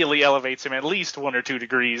immediately elevates him at least 1 or 2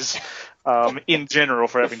 degrees in general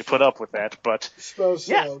for having to put up with that. But suppose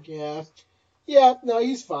so, yeah. Yeah, no,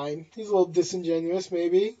 he's fine. He's a little disingenuous,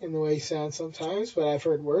 maybe, in the way he sounds sometimes, but I've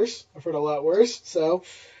heard worse. I've heard a lot worse. So,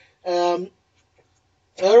 all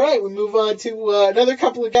right, we move on to another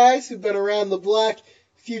couple of guys who've been around the block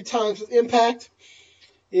a few times with Impact.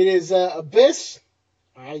 It is Abyss.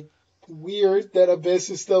 Weird that Abyss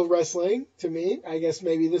is still wrestling, to me. I guess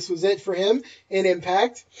maybe this was it for him in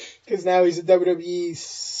Impact, because now he's a WWE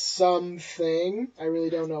something. I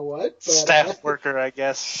really don't know what. But, staff worker, I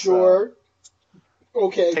guess. Sure.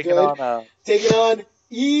 Okay, good. Taking on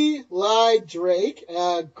Eli Drake.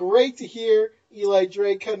 Great to hear Eli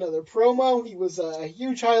Drake cut another promo. He was a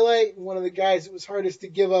huge highlight and one of the guys it was hardest to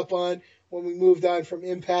give up on when we moved on from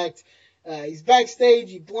Impact. He's backstage.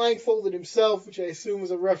 He blindfolded himself, which I assume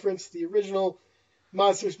was a reference to the original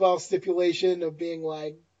Monsters Ball stipulation of being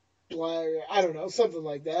like, I don't know, something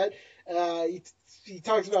like that. He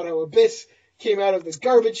talks about how Abyss came out of the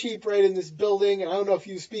garbage heap right in this building. I don't know if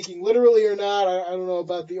he was speaking literally or not. I don't know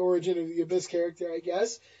about the origin of the Abyss character, I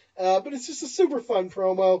guess. But it's just a super fun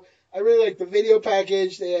promo. I really like the video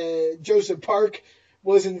package. Joseph Park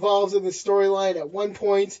was involved in the storyline at one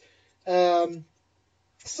point.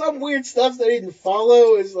 Some weird stuff that I didn't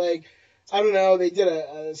follow is like, I don't know, they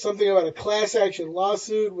did something about a class action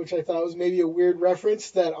lawsuit, which I thought was maybe a weird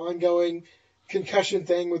reference, that ongoing concussion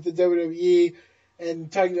thing with the WWE.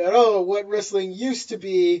 And talking about, what wrestling used to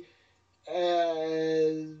be,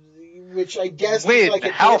 which I guess is like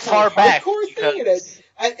an how far back thing.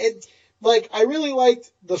 I really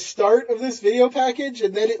liked the start of this video package,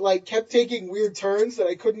 and then it kept taking weird turns that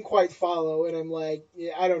I couldn't quite follow. And I'm like,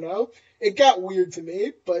 I don't know. It got weird to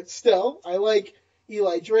me, but still, I like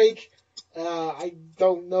Eli Drake. I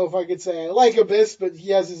don't know if I could say I like Abyss, but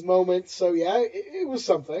he has his moments. So yeah, it was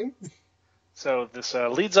something. So this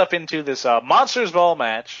leads up into this Monsters Ball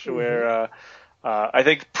match where I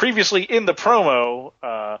think previously in the promo,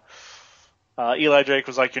 Eli Drake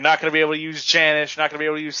was like, "You're not going to be able to use Janice. You're not going to be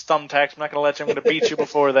able to use thumbtacks. I'm not going to let you. I'm going to beat you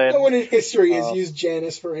before then." No one in history has used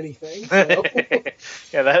Janice for anything. So.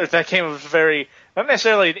 Yeah, that came as very, not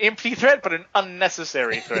necessarily an empty threat, but an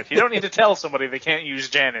unnecessary threat. You don't need to tell somebody they can't use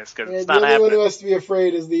Janice because it's not happening. The only one who has to be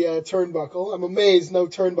afraid is the turnbuckle. I'm amazed no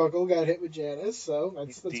turnbuckle got hit with Janice, so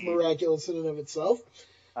that's miraculous in and of itself.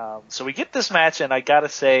 So we get this match, and I gotta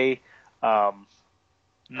say,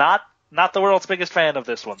 not the world's biggest fan of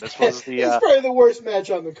this one. This was the. It's probably the worst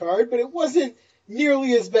match on the card, but it wasn't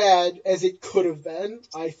nearly as bad as it could have been,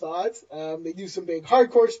 I thought. They do some big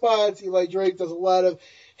hardcore spots. Eli Drake does a lot of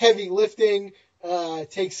heavy lifting,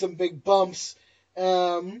 takes some big bumps.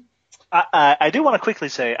 I do want to quickly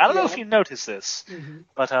say, I don't know Yeah. if you noticed this, Mm-hmm.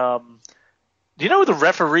 but do you know who the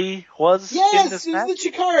referee was in Yes, this it was match? the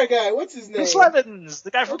Chikara guy. What's his name? Chris Levins, the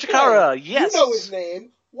guy from Okay. Chikara. Yes. You know his name.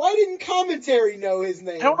 Why didn't commentary know his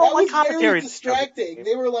name? I don't know That why was very commentary distracting. knows.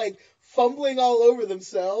 They were like fumbling all over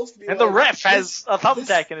themselves. To be And like, the ref has a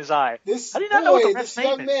thumbtack in his eye. This How do you not know what the boy, ref's this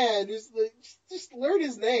name young is? man, just learn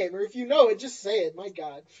his name, or if you know it, just say it. My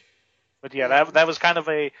God. But yeah, that was kind of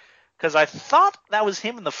because I thought that was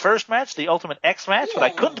him in the first match, the Ultimate X match, but I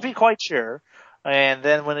couldn't be quite sure. And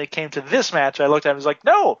then when it came to this match, I looked at him and was like,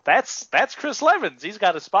 no, that's Chris Levins. He's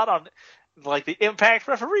got a spot on like the Impact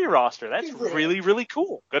referee roster. That's really, really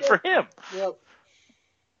cool. Good for him. Yep.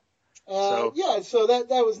 So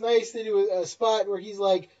that was nice. They do a spot where he's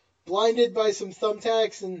like blinded by some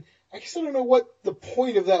thumbtacks, and I guess I don't know what the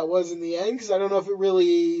point of that was in the end, because I don't know if it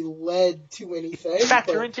really led to anything.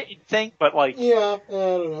 Factor into anything, but like... Yeah, I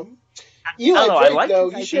don't know. Eli Drake, though,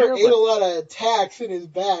 he sure ate a lot of tacks in his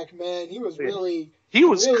back, man. He was really... He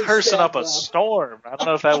was really cursing up a storm. I don't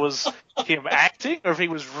know if that was him acting or if he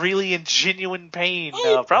was really in genuine pain.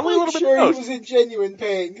 Probably a little bit of both. He was in genuine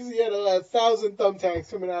pain because he had 1,000 thumbtacks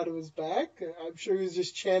coming out of his back. I'm sure he was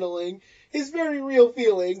just channeling his very real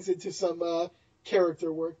feelings into some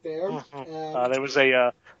character work there. There was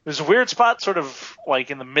a weird spot sort of like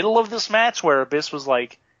in the middle of this match where Abyss was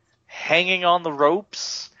like hanging on the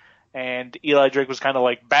ropes and Eli Drake was kind of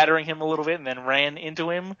like battering him a little bit and then ran into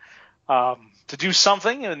him to do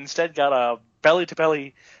something, and instead got a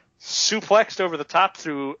belly-to-belly suplexed over the top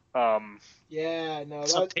through some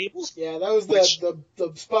tables. Yeah, that was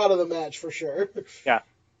the spot of the match for sure. Yeah,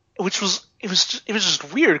 it was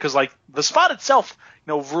just weird because like the spot itself,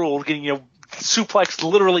 ruled, getting suplexed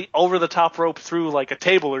literally over the top rope through like a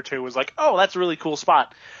table or two was like, oh, that's a really cool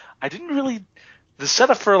spot. I didn't really the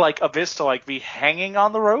setup for like Abyss to like be hanging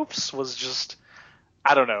on the ropes was just.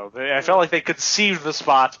 I don't know. I felt like they conceived the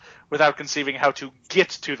spot without conceiving how to get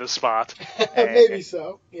to the spot. Maybe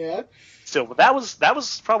so. Yeah. Still, but that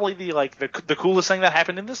was probably the coolest thing that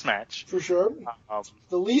happened in this match. For sure.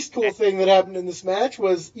 The least cool thing that happened in this match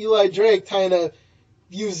was Eli Drake trying to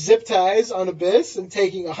use zip ties on Abyss and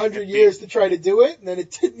taking 100 years to try to do it, and then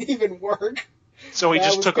it didn't even work. So he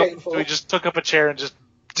just took up a chair and just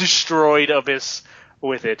destroyed Abyss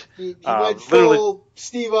with it. He went full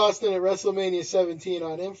Steve Austin at WrestleMania 17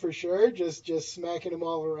 on him for sure, just smacking him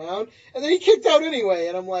all around. And then he kicked out anyway,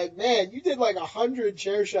 and I'm like, man, you did like 100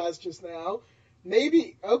 chair shots just now.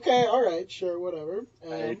 Maybe, okay, all right, sure, whatever.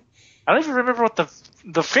 I don't even remember what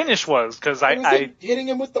the finish was, because I hitting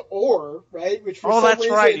him with the oar, right? Which for some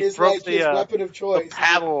reason is like his weapon of choice. The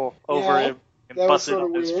paddle over him and busted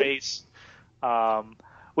on his face.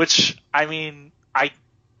 Which, I mean,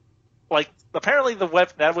 apparently the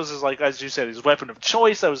weapon, that was his, like, as you said, his weapon of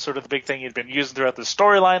choice. That was sort of the big thing he'd been using throughout the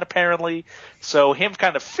storyline, apparently. So him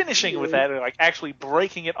kind of finishing with that, and like actually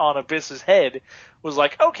breaking it on Abyss's head, was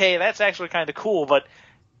like, okay, that's actually kind of cool, but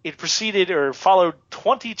it proceeded or followed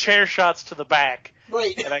 20 chair shots to the back.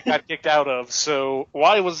 Right. And I got kicked out of. So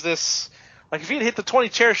why was this, like, if he had hit the 20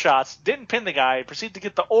 chair shots, didn't pin the guy, proceeded to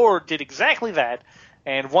get the oar, did exactly that,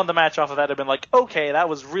 and won the match off of that, I've been like, okay, that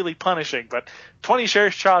was really punishing, but 20 chair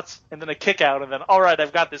shots and then a kick out, and then, all right,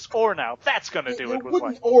 I've got this oar now. That's going to do it. A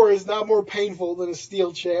wooden oar is not more painful than a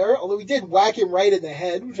steel chair, although we did whack him right in the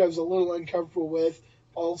head, which I was a little uncomfortable with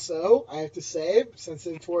also, I have to say,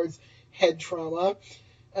 sensitive towards head trauma.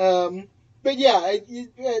 But yeah,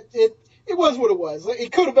 it was what it was.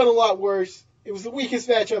 It could have been a lot worse. It was the weakest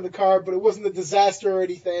match on the card, but it wasn't a disaster or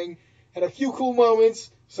anything. Had a few cool moments,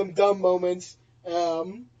 some dumb moments.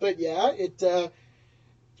 But yeah,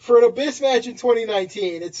 for an Abyss match in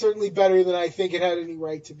 2019, it's certainly better than I think it had any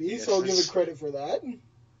right to be, yes, so I'll give it credit for that.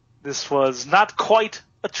 This was not quite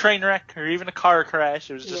a train wreck or even a car crash.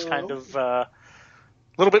 It was just kind of a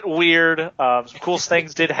little bit weird. Some cool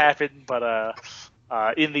things did happen, but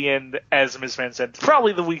in the end, as Ms. Man said,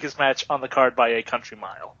 probably the weakest match on the card by a country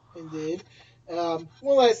mile. Indeed. One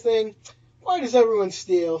last thing. Why does everyone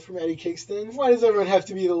steal from Eddie Kingston? Why does everyone have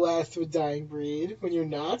to be the last of a dying breed when you're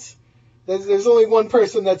not? There's only one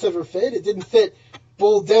person that's ever fit. It didn't fit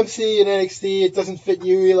Bull Dempsey in NXT. It doesn't fit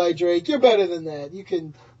you, Eli Drake. You're better than that. You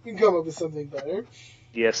can come up with something better.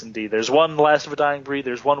 Yes, indeed. There's one last of a dying breed.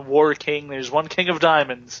 There's one War King. There's one King of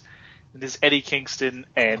Diamonds. It is Eddie Kingston,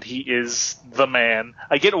 and he is the man.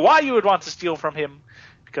 I get why you would want to steal from him,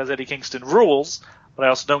 because Eddie Kingston rules. But I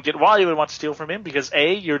also don't get why you would want to steal from him, because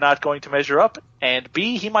A, you're not going to measure up, and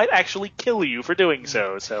B, he might actually kill you for doing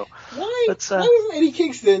so. So why wasn't Eddie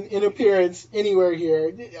Kingston in appearance anywhere here?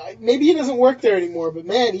 Maybe he doesn't work there anymore, but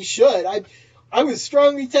man, he should. I was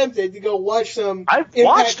strongly tempted to go watch some. I've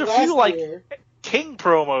watched a few, King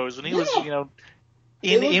promos when he was,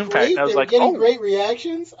 They in looked Impact. great. And I was They were like, getting oh, great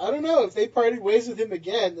reactions. I don't know if they parted ways with him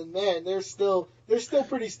again. Then man, they're still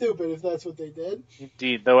pretty stupid if that's what they did.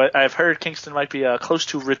 indeed. Though I've heard Kingston might be close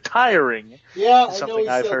to retiring. Yeah, I know Something he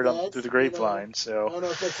I've said heard that. through the grapevine. I So don't know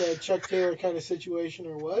if that's a Chuck Taylor kind of situation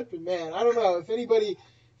or what, but man, I don't know if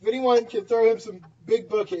anyone can throw him some big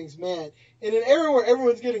bookings, man. In an era where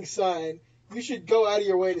everyone's getting signed, you should go out of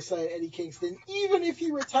your way to sign Eddie Kingston, even if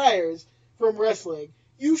he retires from wrestling.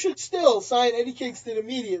 You should still sign Eddie Kingston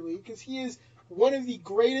immediately because he is one of the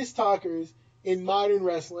greatest talkers in modern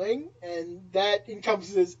wrestling, and that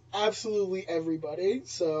encompasses absolutely everybody.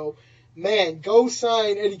 So, man, go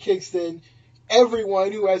sign Eddie Kingston.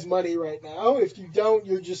 Everyone who has money right now. If you don't,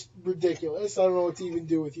 you're just ridiculous. I don't know what to even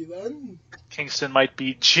do with you then. Kingston might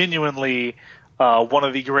be genuinely one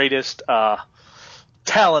of the greatest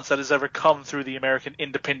talents that has ever come through the American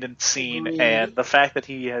independent scene, Agreed. and the fact that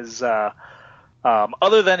he has,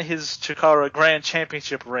 other than his Chikara Grand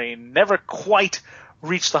Championship reign, never quite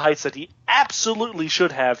reached the heights that he absolutely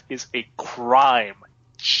should have is a crime.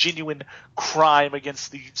 Genuine crime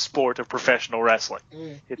against the sport of professional wrestling.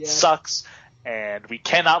 It sucks, and we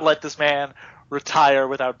cannot let this man retire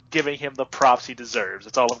without giving him the props he deserves.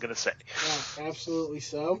 That's all I'm going to say. Yeah, absolutely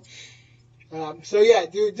so. So yeah,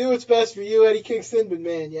 do what's best for you, Eddie Kingston. But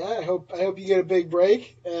man, yeah, I hope you get a big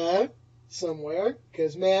break somewhere.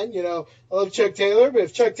 Because man, I love Chuck Taylor, but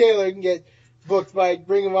if Chuck Taylor can get booked by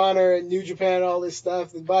Ring of Honor and New Japan and all this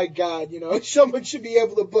stuff, then by God, someone should be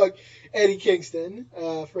able to book Eddie Kingston,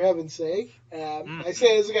 for heaven's sake. I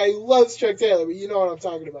say as a guy who loves Chuck Taylor, but you know what I'm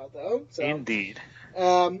talking about, though. So, Indeed.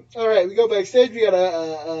 all right, we go backstage. We got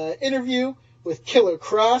a interview with Killer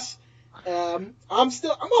Kross. I'm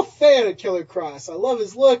a fan of Killer Kross. I love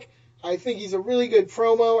his look. I think he's a really good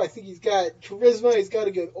promo. I think he's got charisma. He's got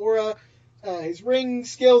a good aura. His ring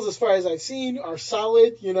skills, as far as I've seen, are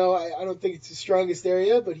solid. I don't think it's his strongest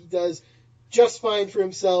area, but he does just fine for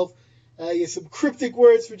himself. He has some cryptic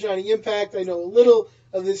words for Johnny Impact. I know a little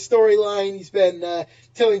of this storyline. He's been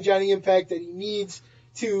telling Johnny Impact that he needs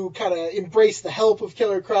to kind of embrace the help of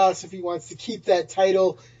Killer Kross if he wants to keep that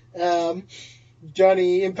title.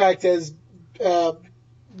 Johnny Impact has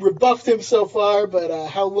rebuffed him so far, but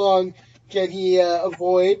how long can he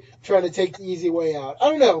avoid trying to take the easy way out? I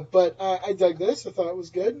don't know, but I dug this. I thought it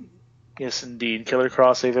was good. Yes, indeed. Killer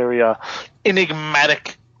Kross, a very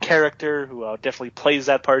enigmatic character who definitely plays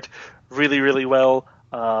that part really, really well.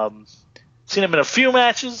 Seen him in a few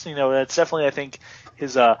matches. That's definitely, I think,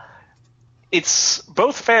 his... it's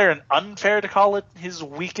both fair and unfair to call it his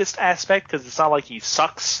weakest aspect, because it's not like he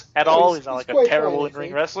sucks at all. He's not like a terrible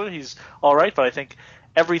in-ring wrestler. He's all right, but I think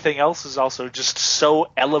everything else is also just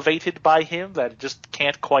so elevated by him that it just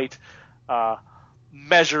can't quite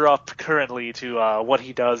measure up currently to what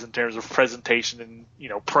he does in terms of presentation and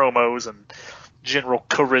promos and general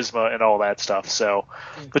charisma and all that stuff. So,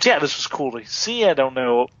 but yeah, this was cool to see. I don't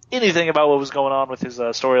know anything about what was going on with his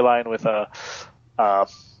storyline with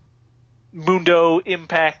Mundo,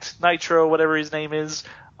 Impact, Nitro, whatever his name is.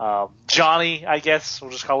 Johnny, I guess.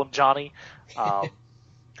 We'll just call him Johnny.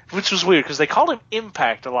 Which was weird, because they called him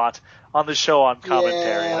Impact a lot on the show on commentary.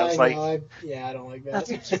 Yeah, and I was I don't like that.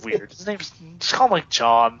 That's weird. His name's, just call him like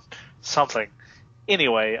John something.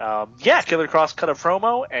 Anyway, Killer Kross cut a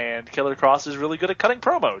promo, and Killer Kross is really good at cutting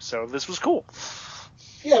promos, so this was cool.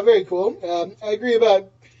 Yeah, very cool. I agree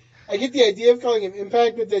I get the idea of calling him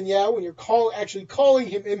Impact, but then when you're actually calling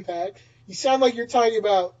him Impact, you sound like you're talking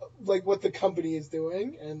about like what the company is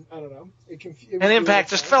doing, and I don't know. And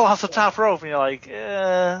Impact just fell off the top rope, and you're like,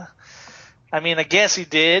 I mean, I guess he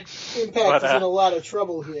did. Impact is in a lot of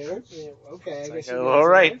trouble here. Yeah, okay, I guess. All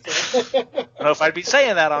right. I don't know if I'd be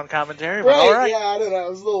saying that on commentary, but right, all right. Yeah, I don't know. It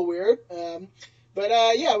was a little weird.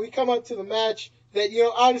 We come up to the match that,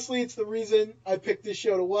 honestly, it's the reason I picked this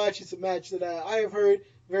show to watch. It's a match that I have heard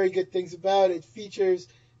very good things about. It features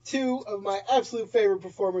two of my absolute favorite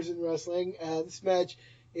performers in wrestling. This match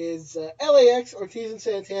is LAX, Ortiz and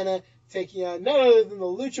Santana, taking on none other than the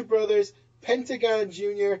Lucha Brothers, Pentagon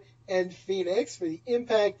Jr., and Phoenix for the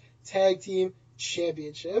Impact Tag Team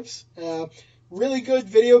Championships. Really good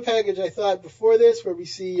video package, I thought, before this, where we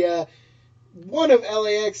see one of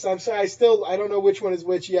LAX. I'm sorry, I don't know which one is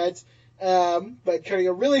which yet, but cutting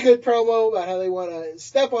a really good promo about how they want to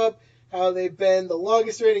step up, how they've been the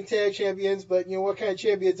longest reigning tag champions, but what kind of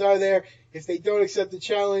champions are there if they don't accept the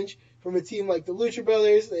challenge from a team like the Lucha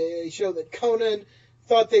Brothers? They show that Conan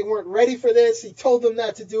thought they weren't ready for this. He told them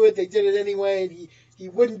not to do it. They did it anyway, and he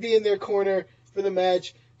wouldn't be in their corner for the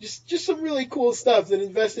match. just some really cool stuff that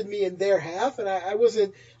invested me in their half, and I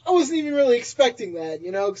wasn't even really expecting that,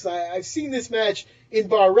 because I've seen this match in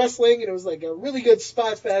bar wrestling, and it was like a really good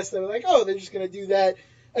spot fest. And I was like, oh, they're just gonna do that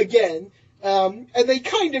again, and they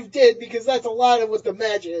kind of did, because that's a lot of what the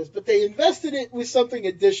match is. But they invested it with something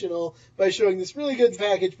additional by showing this really good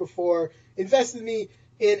package before, invested me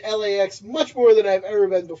in LAX much more than I've ever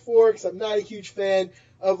been before, because I'm not a huge fan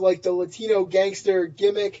of like the Latino gangster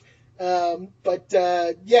gimmick. But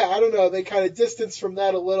I don't know. They kind of distanced from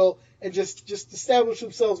that a little and just established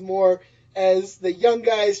themselves more as the young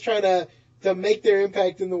guys trying to make their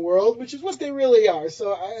impact in the world, which is what they really are.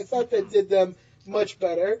 So I thought that did them much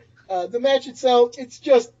better. The match itself,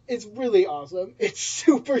 it's really awesome. It's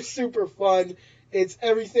super, super fun. It's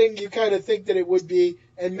everything you kind of think that it would be,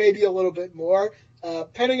 and maybe a little bit more.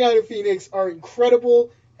 Pentagon and Phoenix are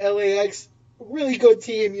incredible. LAX, really good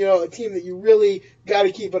team, a team that you really got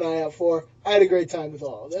to keep an eye out for. I had a great time with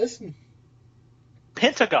all of this.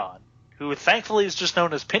 Pentagon, who thankfully is just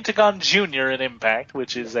known as Pentagon Jr. in Impact,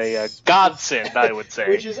 which is a godsend, I would say.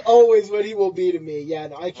 Which is always what he will be to me. Yeah,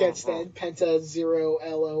 no, I can't stand Penta, Zero,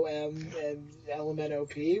 LOM, and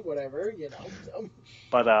LMNOP, whatever, So.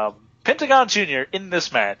 But Pentagon Jr. in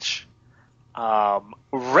this match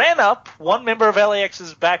ran up one member of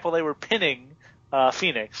LAX's back while they were pinning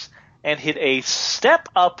Phoenix, and hit a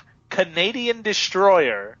step-up Canadian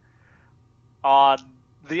Destroyer on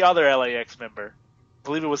the other LAX member. I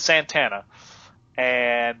believe it was Santana.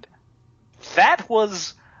 And that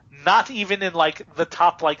was not even in like the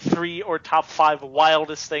top 3 or top 5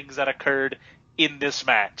 wildest things that occurred in this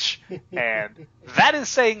match. And that is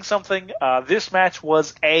saying something. This match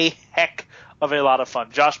was a heck of a lot of fun.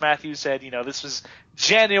 Josh Matthews said, this was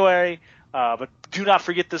January, but do not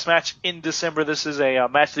forget this match in December. This is a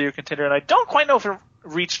match of the year contender, and I don't quite know if it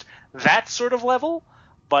reached that sort of level,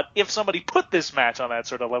 but if somebody put this match on that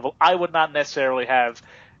sort of level, I would not necessarily have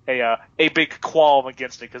a big qualm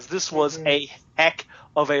against it, because this was a heck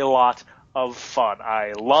of a lot of fun.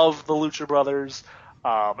 I love the Lucha Brothers,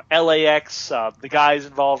 LAX, the guys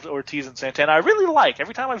involved, Ortiz and Santana. I really like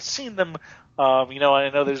every time I've seen them. I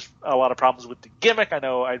know there's a lot of problems with the gimmick.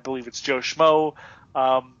 I believe it's Joe Schmo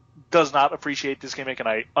does not appreciate this gimmick, and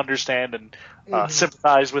I understand and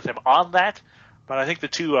sympathize with him on that. But I think the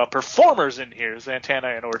two performers in here, Santana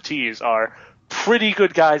and Ortiz, are pretty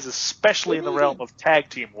good guys, especially in the realm of tag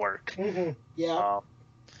team work. Mm-hmm. Yeah.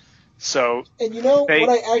 And what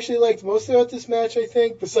I actually liked most about this match, I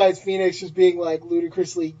think, besides Phoenix just being like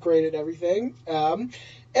ludicrously great at everything,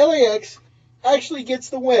 LAX actually gets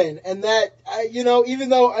the win, and that even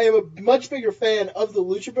though I am a much bigger fan of the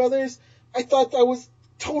Lucha Brothers, I thought that was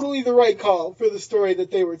totally the right call for the story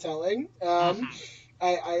that they were telling.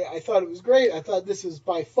 I thought it was great. I thought this was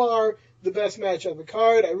by far the best match on the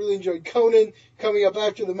card. I really enjoyed Conan coming up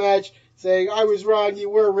after the match saying, I was wrong,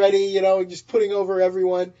 you were ready, and just putting over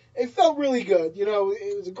everyone. It felt really good.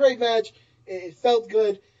 It was a great match. It felt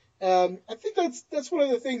good. I think that's one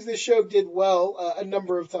of the things this show did well a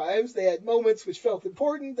number of times. They had moments which felt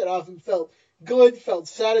important, that often felt good, felt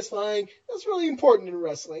satisfying. That's really important in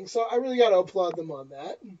wrestling, so I really got to applaud them on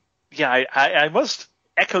that. Yeah, I must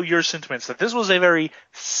echo your sentiments that this was a very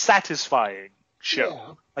satisfying show.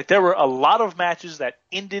 Yeah. Like, there were a lot of matches that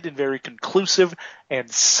ended in very conclusive and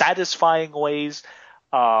satisfying ways.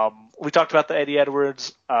 We talked about the Eddie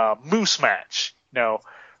Edwards Moose match.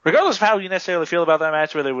 Regardless of how you necessarily feel about that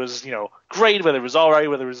match, whether it was, great, whether it was all right,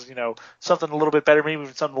 whether it was, something a little bit better, maybe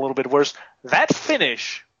even something a little bit worse, that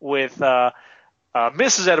finish with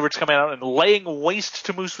Mrs. Edwards coming out and laying waste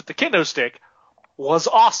to Moose with the kendo stick was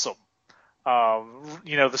awesome.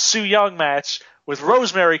 The Su Yung match with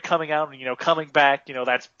Rosemary coming out and, coming back,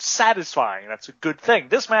 that's satisfying. That's a good thing.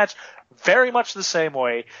 This match, very much the same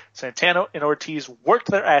way. Santana and Ortiz worked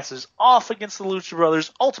their asses off against the Lucha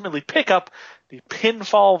Brothers, ultimately pick up the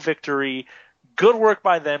pinfall victory. Good work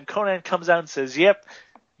by them. Conan comes out and says, yep,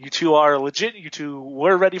 you two are legit. You two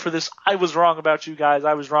were ready for this. I was wrong about you guys.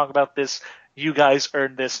 I was wrong about this. You guys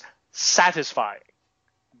earned this. Satisfying.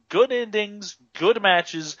 Good endings, good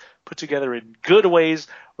matches, put together in good ways,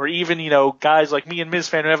 where even, guys like me and Ms.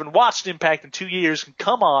 Fan who haven't watched Impact in 2 years can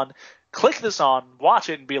come on, click this on, watch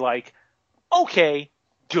it, and be like, okay,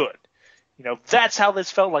 good. That's how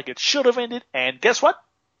this felt like it should have ended, and guess what?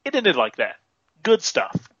 It ended like that. Good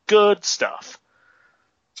stuff. Good stuff.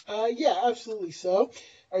 Yeah, absolutely so.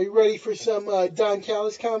 Are you ready for some Don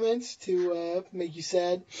Callis comments to make you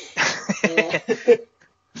sad?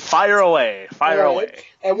 Fire away. Fire away.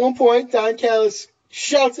 At one point, Don Callis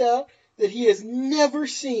shouts out that he has never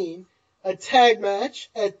seen a tag match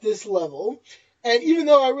at this level. And even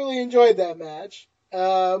though I really enjoyed that match,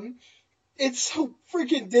 it it's so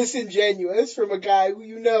freaking disingenuous from a guy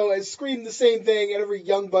who has screamed the same thing at every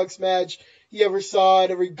Young Bucks match he ever saw,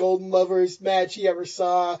 at every Golden Lovers match he ever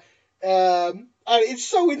saw. It's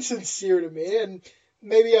so insincere to me, and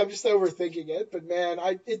maybe I'm just overthinking it, but man,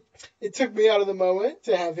 it took me out of the moment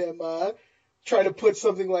to have him try to put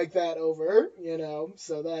something like that over,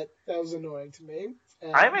 so that was annoying to me.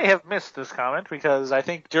 I may have missed this comment because I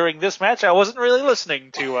think during this match I wasn't really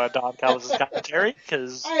listening to Don Callis' commentary.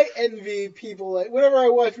 Cause I envy people. Whenever I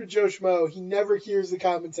watch with Joe Schmo, he never hears the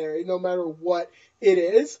commentary, no matter what it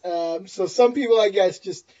is. So some people, I guess,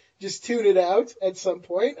 just tune it out at some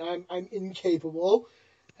point. I'm incapable.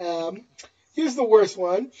 Here's the worst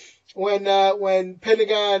one. When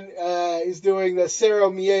Pentagon is doing the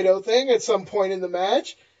Cero Miedo thing at some point in the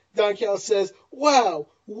match, Don Callis says, "Wow,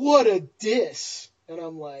 what a diss." And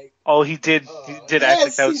I'm like, oh, he did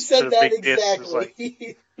yes, actually. He said that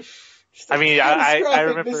exactly. I mean, I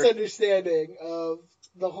remember misunderstanding of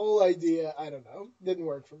the whole idea. I don't know. Didn't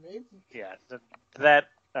work for me. Yeah, that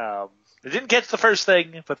I didn't catch the first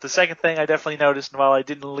thing, but the second thing I definitely noticed. And while it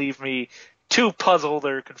didn't leave me too puzzled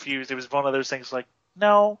or confused, it was one of those things like,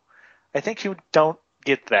 no, I think you don't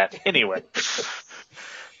get that anyway.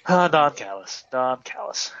 Don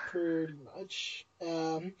Callis. Pretty much.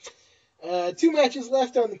 2 matches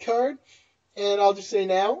left on the card, and I'll just say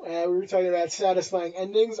now, we were talking about satisfying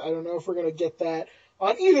endings. I don't know if we're going to get that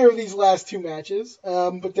on either of these last 2 matches,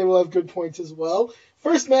 but they will have good points as well.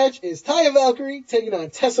 First match is Taya Valkyrie taking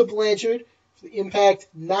on Tessa Blanchard for the Impact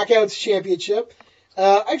Knockouts Championship.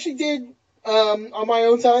 I actually did, on my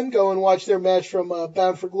own time, go and watch their match from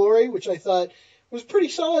Bound for Glory, which I thought was pretty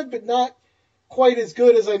solid, but not quite as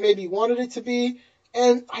good as I maybe wanted it to be.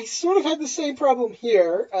 And I sort of had the same problem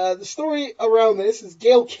here. The story around this is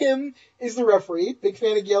Gail Kim is the referee. Big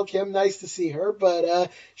fan of Gail Kim. Nice to see her. But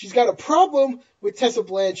she's got a problem with Tessa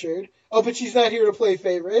Blanchard. Oh, but she's not here to play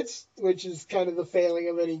favorites, which is kind of the failing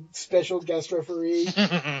of any special guest referee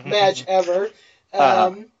match ever.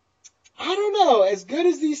 I don't know. As good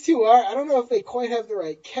as these two are, I don't know if they quite have the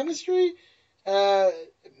right chemistry.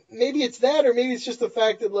 Maybe it's that, or maybe it's just the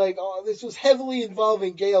fact that, this was heavily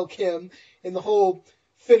involving Gail Kim in the whole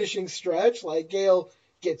finishing stretch. Like, Gail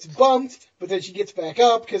gets bumped, but then she gets back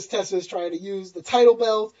up because Tessa is trying to use the title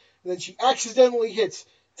belt, and then she accidentally hits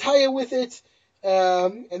Taya with it,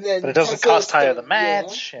 and then... But it doesn't cost Taya the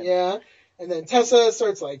match. Yeah, and then Tessa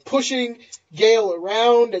starts, pushing Gail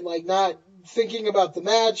around and, not thinking about the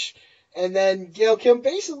match, and then Gail Kim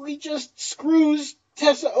basically just screws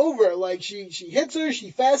Tessa over. She hits her, she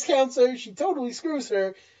fast counts her, she totally screws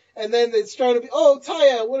her, and then it's trying to be, oh,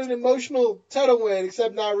 Taya, what an emotional title win,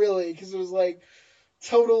 except not really, because it was,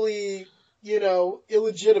 totally,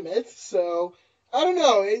 illegitimate. So, I don't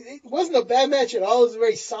know. It wasn't a bad match at all. It was a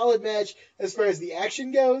very solid match as far as the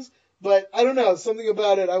action goes, but I don't know. Something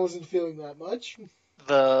about it I wasn't feeling that much.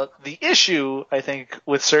 The issue, I think,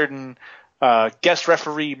 with certain guest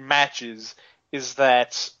referee matches is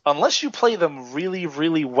that unless you play them really,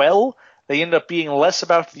 really well, they end up being less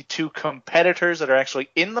about the 2 competitors that are actually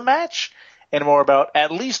in the match and more about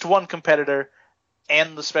at least one competitor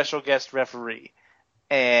and the special guest referee.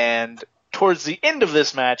 And towards the end of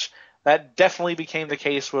this match, that definitely became the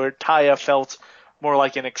case where Taya felt more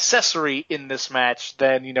like an accessory in this match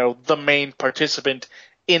than, the main participant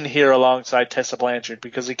in here alongside Tessa Blanchard,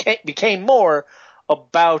 because it became more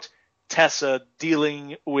about Tessa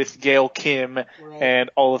dealing with Gail Kim and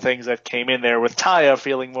all the things that came in there, with Taya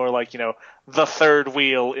feeling more like, the third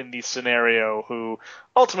wheel in the scenario who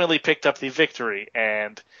ultimately picked up the victory.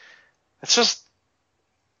 And it's just,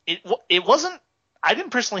 it wasn't, I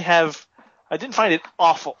didn't find it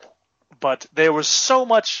awful, but there was so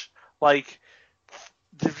much, there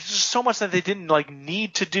was just so much that they didn't,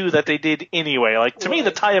 need to do that they did anyway. To me,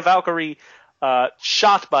 the Taya Valkyrie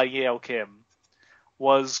shot by Gail Kim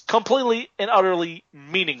was completely and utterly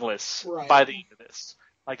meaningless by the end of this.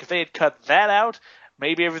 If they had cut that out,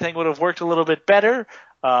 maybe everything would have worked a little bit better.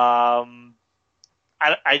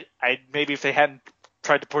 Maybe if they hadn't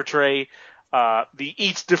tried to portray the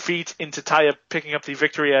each defeat into Taya picking up the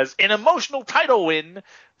victory as an emotional title win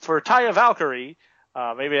for Taya Valkyrie,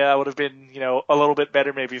 maybe that would have been, a little bit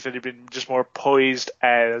better. Maybe if it had been just more posed,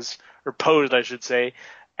 I should say,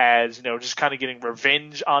 as, just kind of getting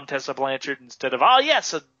revenge on Tessa Blanchard instead of,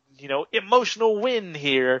 emotional win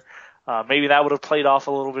here. Maybe that would have played off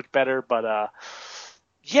a little bit better, but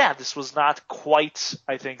this was not quite,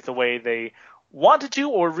 I think, the way they wanted to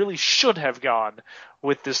or really should have gone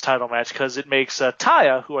with this title match, because it makes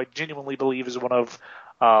Taya, who I genuinely believe is one of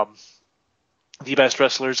the best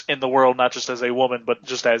wrestlers in the world, not just as a woman, but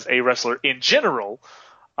just as a wrestler in general,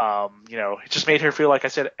 It just made her feel, like I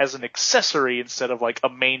said, as an accessory instead of like a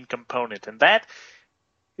main component, and that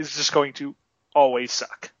is just going to always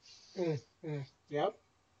suck. Yep.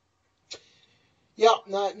 Yeah,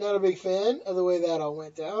 not a big fan of the way that all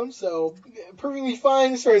went down. So perfectly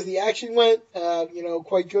fine as far as the action went.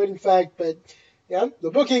 Quite good in fact, but yeah,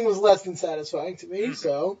 the booking was less than satisfying to me.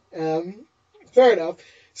 So fair enough.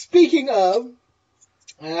 Speaking of,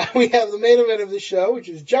 we have the main event of the show, which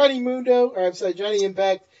is Johnny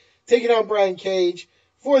Impact taking on Brian Cage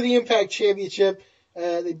for the Impact Championship.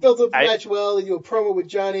 They built up the match well. They do a promo with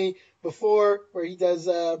Johnny before where he does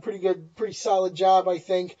a pretty solid job, I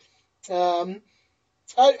think.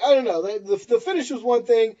 I don't know. The finish was one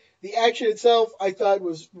thing. The action itself, I thought,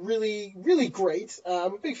 was really, really great.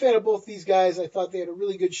 I'm a big fan of both these guys. I thought they had a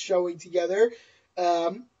really good showing together,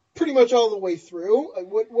 pretty much all the way through.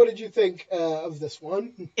 What did you think of this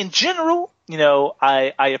one? In general,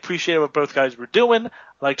 I appreciated what both guys were doing. I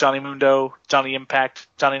like Johnny Mundo, Johnny Impact,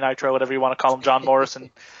 Johnny Nitro, whatever you want to call him, John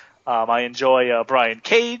Morrison. I enjoy Brian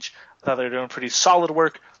Cage. I thought they were doing pretty solid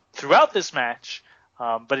work throughout this match.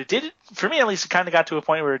 But it did, for me at least, it kind of got to a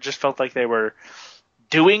point where it just felt like they were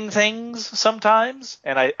doing things sometimes.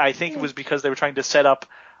 And I think it was because they were trying to set up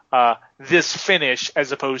this finish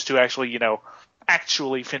as opposed to actually,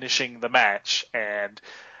 actually finishing the match. And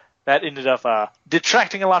that ended up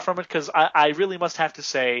detracting a lot from it because I really must have to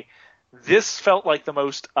say this felt like the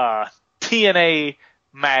most TNA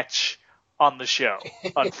match on the show,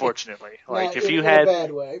 unfortunately. Like if you had in a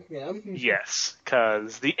bad way, yeah. Yes,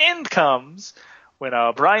 because the end comes when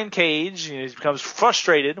Brian Cage becomes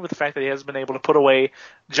frustrated with the fact that he hasn't been able to put away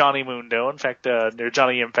Johnny Mundo. In fact,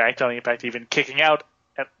 Johnny Impact even kicking out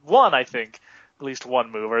at at least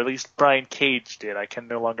one move, or at least Brian Cage did. I can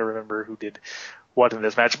no longer remember who did what in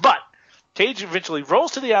this match. But Cage eventually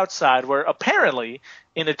rolls to the outside, where apparently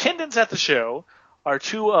in attendance at the show are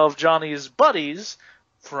two of Johnny's buddies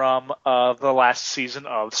from the last season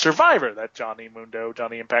of Survivor that Johnny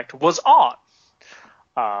Impact was on.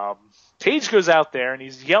 Cage goes out there and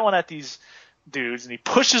he's yelling at these dudes, and he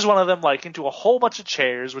pushes one of them into a whole bunch of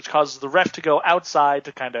chairs, which causes the ref to go outside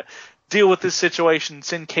to kind of deal with this situation,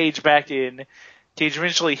 send Cage back in. Cage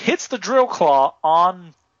eventually hits the drill claw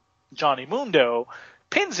on Johnny Mundo,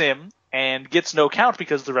 pins him, and gets no count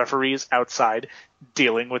because the referee is outside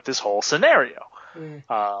dealing with this whole scenario.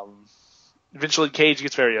 Eventually Cage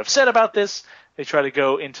gets very upset about this. They try to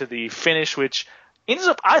go into the finish, which ends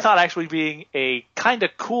up, I thought, actually being a kind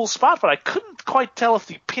of cool spot, but I couldn't quite tell if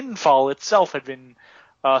the pinfall itself had been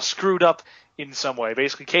screwed up in some way.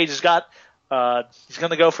 Basically, Cage has got, he's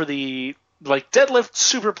going to go for the deadlift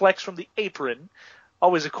superplex from the apron.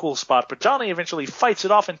 Always a cool spot, but Johnny eventually fights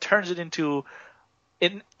it off and turns it into,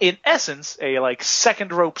 in essence, a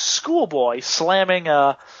second rope schoolboy, slamming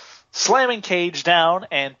Cage down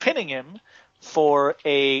and pinning him for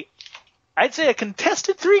I'd say a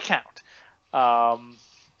contested 3 count.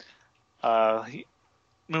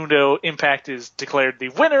 Mundo Impact is declared the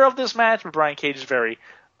winner of this match, but Brian Cage is very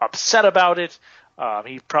upset about it.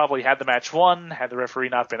 He probably had the match won had the referee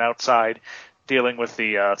not been outside dealing with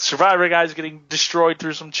the Survivor guys getting destroyed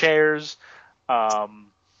through some chairs. And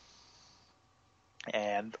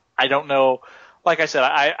I don't know, like I said,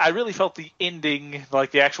 I really felt the ending,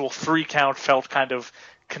 the actual 3 count, felt kind of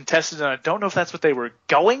contested, and I don't know if that's what they were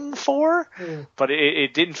going for, but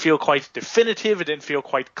it didn't feel quite definitive. It didn't feel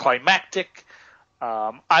quite climactic.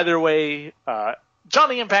 Either way,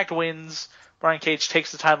 Johnny Impact wins. Brian Cage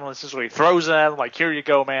takes the title and essentially throws it at him, here you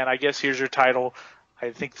go, man. I guess here's your title.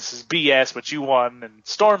 I think this is BS, but you won, and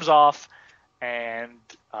storms off. And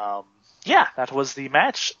that was the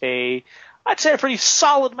match. I'd say a pretty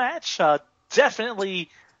solid match. Definitely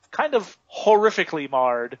kind of horrifically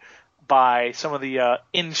marred by some of the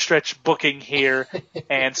in-stretch booking here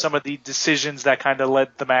and some of the decisions that kind of led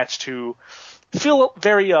the match to feel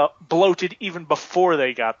very bloated even before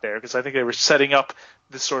they got there, because I think they were setting up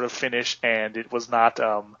this sort of finish, and it was not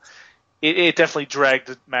it definitely dragged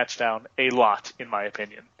the match down a lot, in my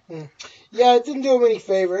opinion. Yeah, it didn't do him any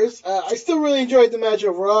favors. I still really enjoyed the match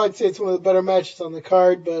overall. I'd say it's one of the better matches on the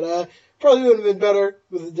card, but probably would have been better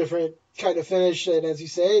with a different kind of finish, and as you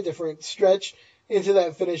say, a different stretch into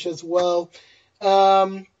that finish as well.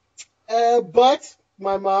 But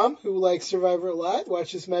my mom, who likes Survivor a lot,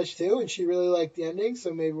 watched this match too, and she really liked the ending,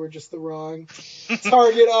 so maybe we're just the wrong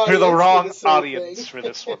target audience. You're the wrong audience for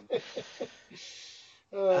this one.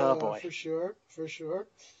 Oh boy. For sure.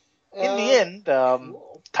 In the end,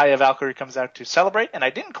 cool. Taya Valkyrie comes out to celebrate, and I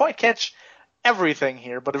didn't quite catch everything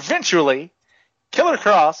here, but eventually Killer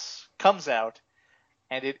Kross comes out,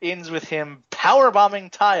 and it ends with him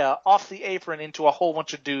powerbombing Taya off the apron into a whole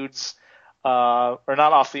bunch of dudes or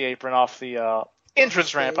not off the apron, off the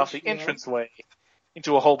entrance ramp, off the yeah. entranceway,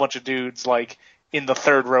 into a whole bunch of dudes like in the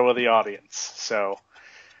third row of the audience. So,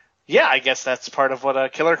 yeah, I guess that's part of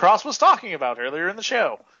what Killer Cross was talking about earlier in the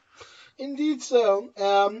show. Indeed so.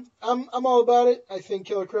 I'm all about it. I think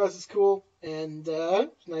Killer Cross is cool, and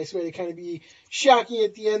it's a nice way to kind of be shocking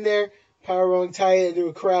at the end there. Power rolling Taya into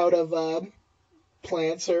a crowd of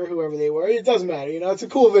plants or whoever they were. It doesn't matter, it's a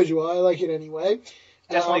cool visual. I like it anyway.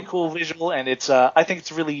 Definitely a cool visual, and it's I think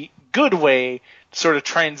it's a really good way to sort of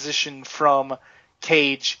transition from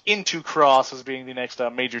Cage into Cross as being the next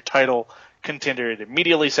major title contender. It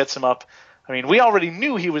immediately sets him up. I mean, we already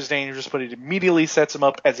knew he was dangerous, but it immediately sets him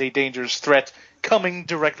up as a dangerous threat coming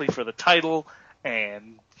directly for the title.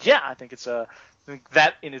 And yeah, I think I think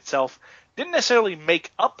that in itself didn't necessarily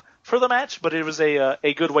make up for the match, but it was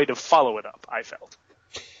a good way to follow it up, I felt.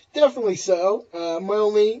 Definitely so. My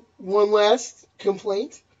only one last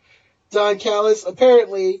complaint. Don Callis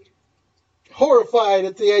apparently horrified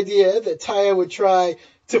at the idea that Taya would try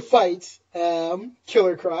to fight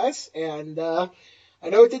Killer Cross, and I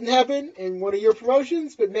know it didn't happen in one of your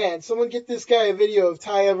promotions, but man, someone get this guy a video of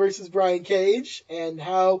Taya versus Brian Cage and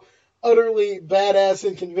how utterly badass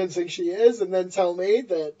and convincing she is, and then tell me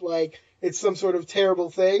that, like, it's some sort of terrible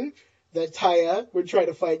thing that Taya would try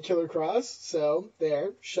to fight Killer Cross. So, there,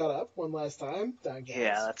 shut up one last time. Don Callis.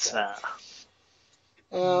 Yeah, that's...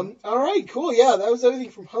 All right, cool. Yeah, that was everything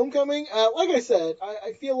from Homecoming. Like I said,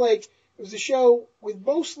 I feel like it was a show with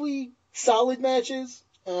mostly solid matches,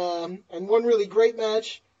 and one really great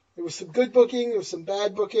match. There was some good booking, there was some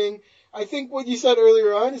bad booking. I think what you said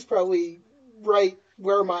earlier on is probably right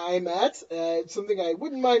where I'm at. It's something I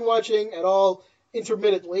wouldn't mind watching at all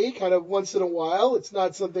intermittently, kind of once in a while. It's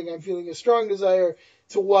not something I'm feeling a strong desire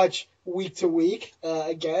to watch week to week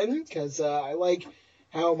again, because I like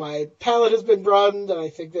how my palette has been broadened, and I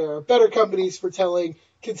think there are better companies for telling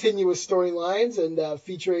continuous storylines and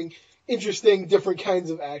featuring interesting, different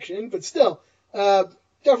kinds of action. But still,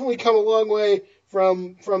 definitely come a long way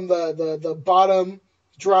from the bottom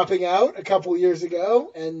dropping out a couple years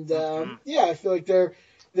ago, and yeah, I feel like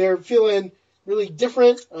they're feeling really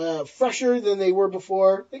different, fresher than they were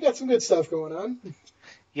before. They got some good stuff going on.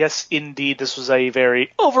 Yes, indeed, this was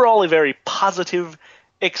overall a very positive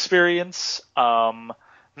experience.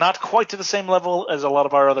 Not quite to the same level as a lot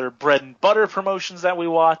of our other bread and butter promotions that we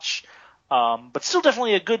watch, but still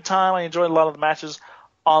definitely a good time. I enjoyed a lot of the matches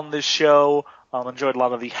on this show. Enjoyed a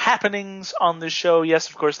lot of the happenings on this show. Yes,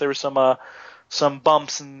 of course, there were some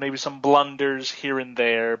bumps and maybe some blunders here and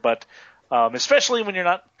there, but especially when you're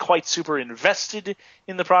not quite super invested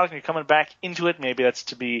in the product and you're coming back into it, maybe that's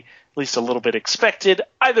to be at least a little bit expected.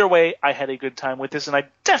 Either way, I had a good time with this, and I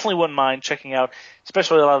definitely wouldn't mind checking out,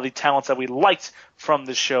 especially a lot of the talents that we liked from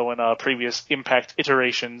this show in previous Impact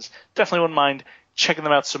iterations. Definitely wouldn't mind checking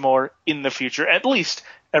them out some more in the future, at least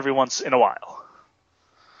every once in a while.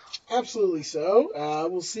 Absolutely so.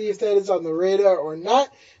 We'll see if that is on the radar or not,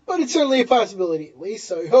 but it's certainly a possibility at least.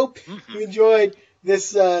 So I hope you enjoyed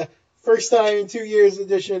this first time in 2 years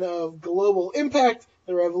edition of Global Impact,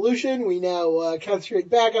 the Revolution. We now concentrate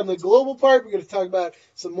back on the global part. We're going to talk about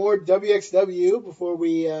some more WXW before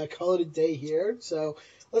we call it a day here. So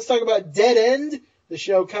let's talk about Dead End, the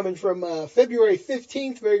show coming from February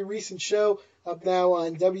 15th, very recent show, up now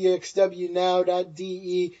on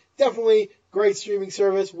WXWnow.de. Definitely great streaming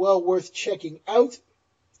service, well worth checking out.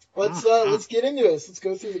 Let's get into this. Let's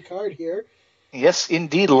go through the card here. Yes,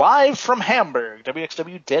 indeed. Live from Hamburg,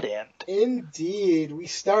 WXW Dead End. Indeed. We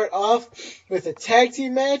start off with a tag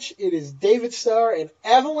team match. It is David Starr and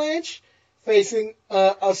Avalanche facing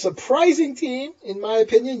a surprising team, in my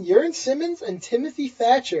opinion, Jurn Simmons and Timothy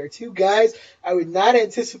Thatcher. Two guys I would not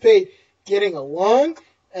anticipate getting along.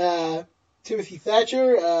 Timothy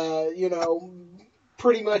Thatcher,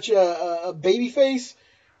 pretty much a babyface.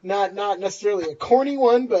 Not necessarily a corny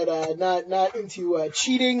one, but not into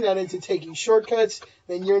cheating, not into taking shortcuts.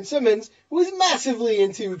 Then Jurn Simmons, who is massively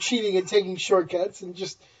into cheating and taking shortcuts and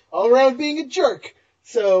just all around being a jerk.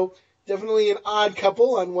 So definitely an odd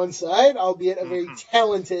couple on one side, albeit a very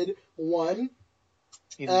talented one.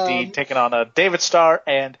 Indeed, taking on David Starr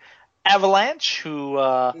and Avalanche, who,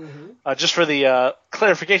 just for the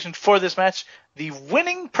clarification for this match, the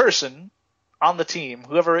winning person on the team,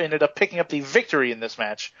 whoever ended up picking up the victory in this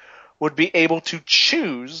match, would be able to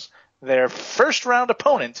choose their first round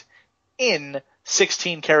opponent in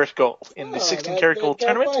 16 karat gold, in the 16 karat gold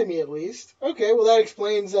tournament. By me at least. Okay, well that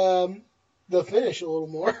explains the finish a little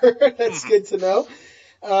more. That's good to know.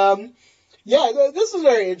 This was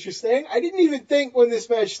very interesting. I didn't even think when this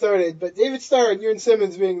match started, but David Starr and Jurn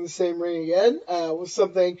Simmons being in the same ring again was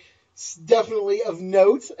something definitely of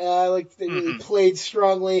note. I like they really played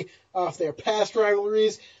strongly off their past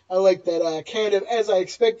rivalries. I like that kind of, as I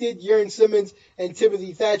expected, Jurn Simmons and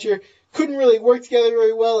Timothy Thatcher couldn't really work together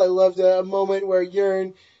very well. I loved a moment where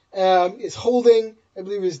Jurn is holding, I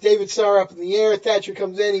believe it was David Starr up in the air. Thatcher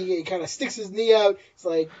comes in, he kind of sticks his knee out. It's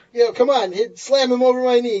like, come on, slam him over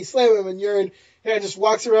my knee, slam him. And Jurn kind of just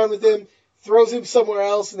walks around with him, throws him somewhere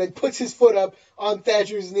else, and then puts his foot up on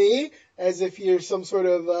Thatcher's knee as if you're some sort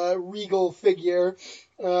of regal figure.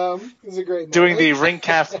 It was a great moment. Doing the ring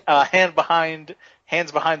cast hands behind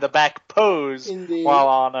the back pose. Indeed. While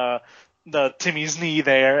on the Timmy's knee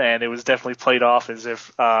there, and it was definitely played off as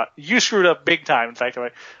if you screwed up big time. In fact,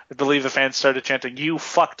 I believe the fans started chanting, "You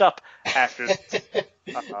fucked up," after.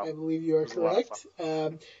 I believe you are correct.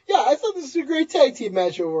 I thought this was a great tag team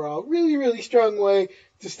match overall. Really, really strong way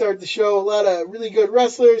to start the show. A lot of really good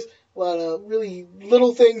wrestlers, a lot of really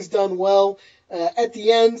little things done well. At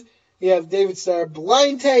the end, you have David Starr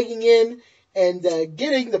blind tagging in and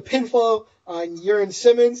getting the pinfall on Jurn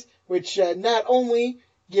Simmons, which not only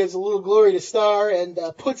gives a little glory to Starr and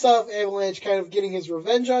puts off Avalanche kind of getting his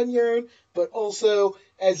revenge on Jurn, but also,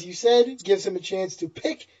 as you said, gives him a chance to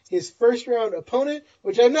pick his first-round opponent,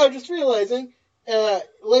 which I'm now just realizing,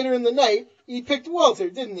 later in the night, he picked Walter,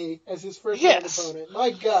 didn't he, as his first-round opponent?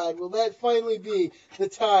 My God, will that finally be the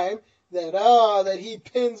time that he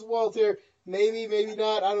pins Walter? Maybe, maybe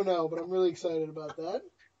not, I don't know, but I'm really excited about that.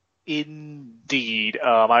 Indeed.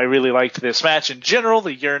 I really liked this match in general.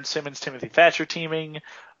 The Jurn Simmons-Timothy Thatcher teaming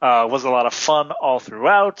was a lot of fun all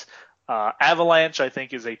throughout. Avalanche, I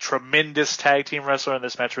think, is a tremendous tag team wrestler, and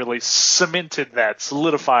this match really cemented that,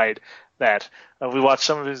 solidified that. We watched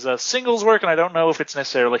some of his singles work, and I don't know if it's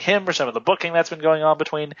necessarily him or some of the booking that's been going on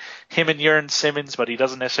between him and Jurn Simmons, but he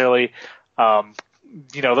doesn't necessarily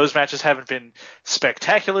those matches haven't been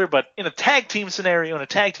spectacular, but in a tag team scenario, in a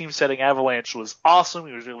tag team setting, Avalanche was awesome.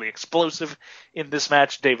 He was really explosive in this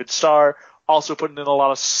match. David Starr also putting in a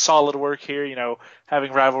lot of solid work here,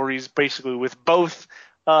 having rivalries basically with both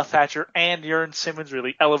Thatcher and Jurn Simmons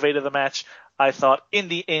really elevated the match. I thought in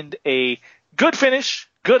the end a good finish,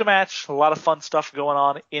 good match, a lot of fun stuff going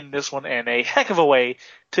on in this one, and a heck of a way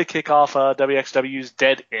to kick off WXW's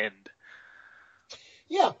Dead End.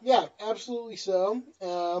 Yeah, absolutely so.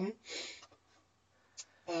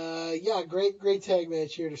 Great tag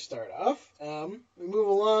match here to start off. We move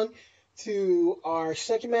along to our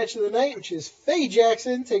second match of the night, which is Faye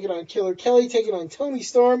Jackson taking on Killer Kelly, taking on Toni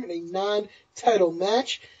Storm in a non-title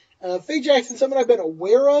match. Faye Jackson, someone I've been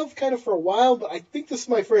aware of kind of for a while, but I think this is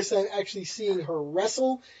my first time actually seeing her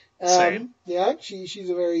wrestle. Same. Yeah, she's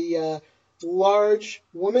a very large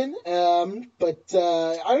woman, but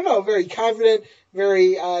I don't know, very confident,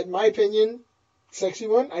 very, in my opinion, sexy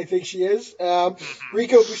one. I think she is.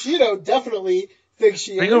 Rico Bushido definitely thinks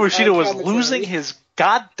she is. Rico Bushido was losing his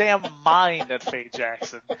goddamn mind at Faye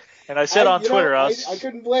Jackson. And I said on Twitter... I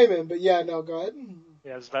couldn't blame him, but yeah, no, go ahead.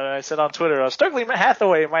 Yes, but I said on Twitter, Stokely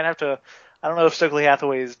Hathaway might have to... I don't know if Stokely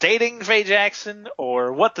Hathaway is dating Faye Jackson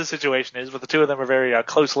or what the situation is, but the two of them are very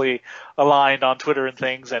closely aligned on Twitter and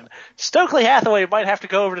things, and Stokely Hathaway might have to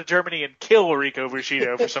go over to Germany and kill Rico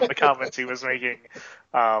Bushido for some of the comments he was making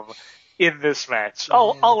in this match.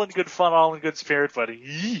 All in good fun, all in good spirit, but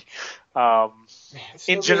in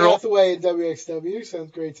general... Hathaway in WXW sounds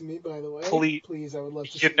great to me, by the way. Please, I would love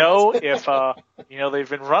to see if they've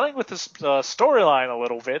been running with this storyline a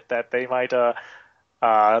little bit, that they might...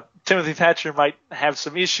 Timothy Thatcher might have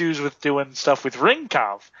some issues with doing stuff with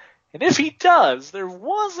Ringkampf. And if he does, there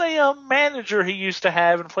was a manager he used to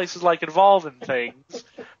have in places like Evolve and things.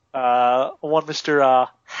 One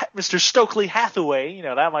Mr. Stokely Hathaway.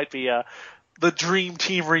 That might be the dream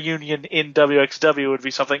team reunion in WXW would be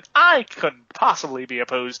something I couldn't possibly be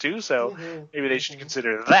opposed to, so maybe they should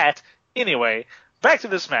consider that. Anyway, back to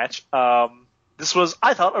this match. This was,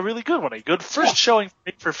 I thought, a really good one. A good first showing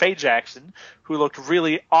for Faye Jackson, who looked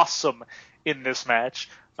really awesome in this match.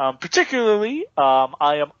 Particularly,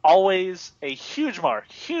 I am always a huge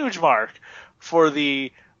mark for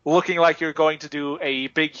the looking like you're going to do a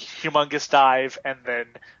big, humongous dive and then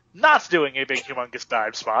not doing a big, humongous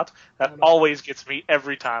dive spot. That always gets me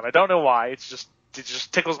every time. I don't know why. It just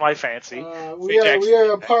tickles my fancy. We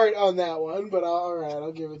are apart on that one, but all right,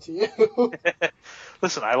 I'll give it to you.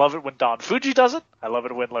 Listen, I love it when Don Fuji does it. I love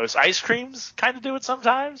it when Los Ice Creams kind of do it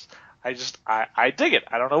sometimes. I dig it.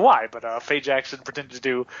 I don't know why, but Faye Jackson pretended to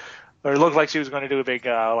do, or looked like she was going to do a big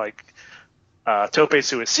tope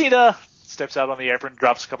suicida. Steps out on the apron,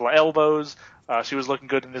 drops a couple of elbows. She was looking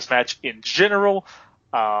good in this match in general.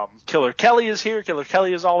 Killer Kelly is here. Killer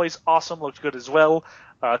Kelly is always awesome. Looked good as well.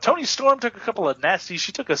 Toni Storm took a couple of nasty.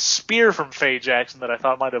 She took a spear from Faye Jackson that I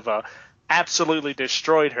thought might have absolutely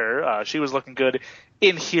destroyed her. She was looking good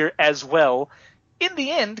in here as well. In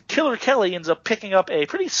the end, Killer Kelly ends up picking up a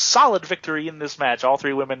pretty solid victory in this match. All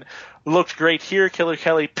three women looked great here. Killer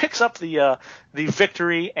Kelly picks up the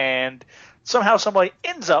victory and somehow, somebody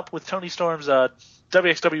ends up with Toni Storm's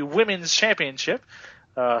WXW Women's Championship.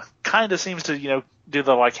 Kind of seems to, do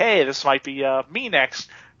the like, hey, this might be me next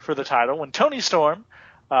for the title. When Toni Storm,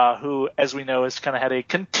 who, as we know, has kind of had a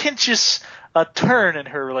contentious turn in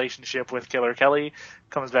her relationship with Killer Kelly,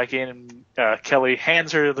 comes back in and Kelly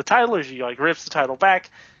hands her the title, or she rips the title back.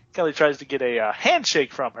 Kelly tries to get a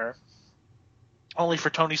handshake from her, only for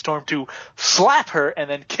Toni Storm to slap her and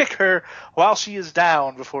then kick her while she is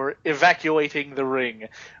down before evacuating the ring,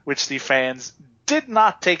 which the fans did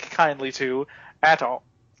not take kindly to at all.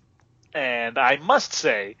 And I must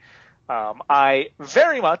say, I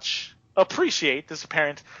very much appreciate this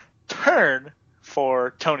apparent turn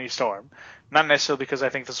for Toni Storm. Not necessarily because I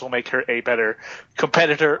think this will make her a better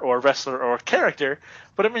competitor or wrestler or character,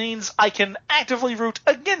 but it means I can actively root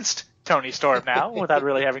against Toni Storm now without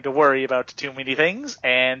really having to worry about too many things,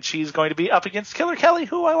 and she's going to be up against Killer Kelly,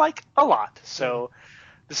 who I like a lot. So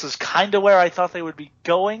this is kind of where I thought they would be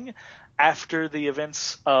going after the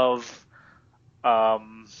events of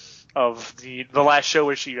the last show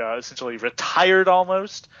where she essentially retired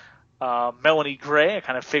almost. Melanie Gray, I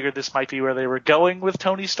kind of figured this might be where they were going with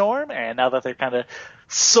Toni Storm, and now that they're kind of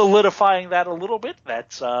solidifying that a little bit,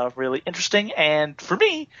 that's really interesting, and for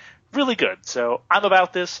me, really good. So I'm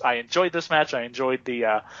about this. I enjoyed this match. I enjoyed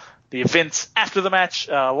the events after the match.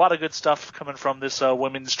 A lot of good stuff coming from this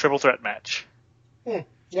women's triple threat match.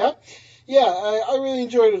 Yeah. I really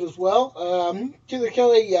enjoyed it as well. Killer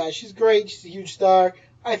Kelly, yeah, she's great. She's a huge star.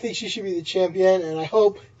 I think she should be the champion, and I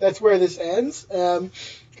hope that's where this ends.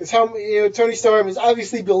 Because Toni Storm is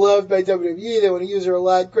obviously beloved by WWE. They want to use her a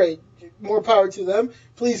lot. Great, more power to them.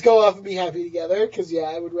 Please go off and be happy together. Because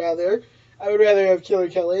I would rather have Killer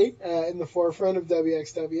Kelly in the forefront of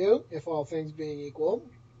WXW, if all things being equal.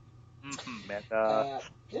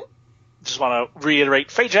 Just want to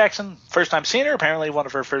reiterate, Faye Jackson, first time seeing her. Apparently, one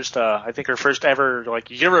of her first, I think her first ever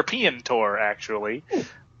European tour actually.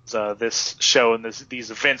 This show and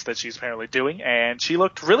these events that she's apparently doing, and she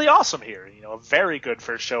looked really awesome here. A very good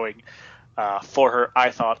first showing for her,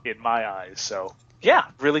 I thought, in my eyes. So, yeah,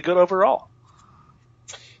 really good overall.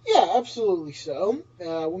 Yeah, absolutely so.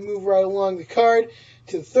 We'll move right along the card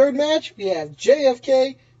to the third match. We have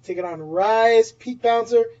JFK taking on Rise, Pete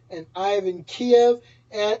Bouncer, and Ivan Kiev.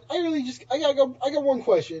 And I got one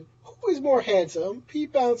question. Who is more handsome,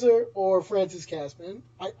 Pete Bouncer or Francis Casman?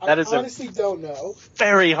 I honestly don't know.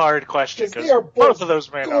 Very hard question. Because they are both of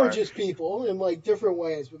those men gorgeous people in different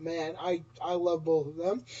ways. But man, I love both of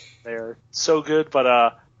them. They're so good.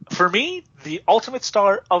 But for me, the ultimate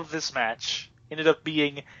star of this match ended up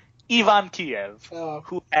being Ivan Kiev,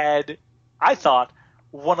 who had, I thought,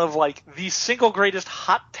 one of the single greatest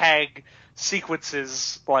hot tag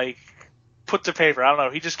sequences put to paper. I don't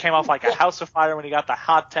know. He just came off like a house of fire when he got the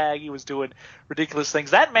hot tag. He was doing ridiculous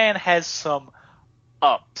things. That man has some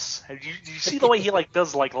ups. Do you see the way he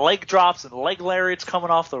does leg drops and leg lariats coming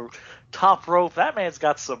off the top rope? That man's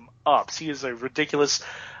got some ups. He is a ridiculous.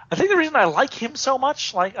 I think the reason I like him so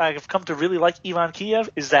much, I've come to really like Ivan Kiev,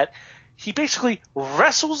 is that he basically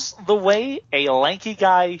wrestles the way a lanky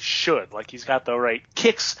guy should. He's got the right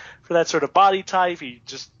kicks for that sort of body type. He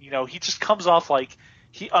just, he just comes off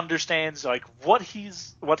he understands what he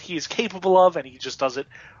is capable of, and he just does it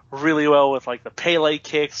really well with the Pele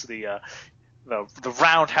kicks, the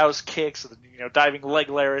roundhouse kicks, diving leg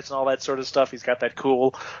lariats and all that sort of stuff. He's got that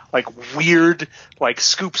cool weird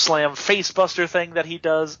scoop slam face buster thing that he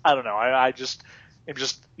does. I don't know. I just am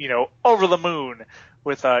just over the moon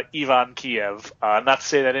with Ivan Kiev. Not to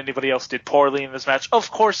say that anybody else did poorly in this match.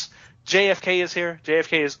 Of course, JFK is here.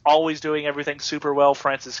 JFK is always doing everything super well.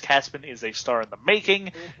 Francis Casman is a star in the making.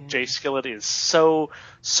 Mm-hmm. Jay Skillett is so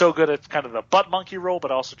good at kind of the butt monkey role, but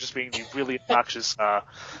also just being the really obnoxious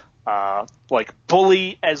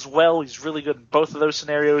bully as well. He's really good in both of those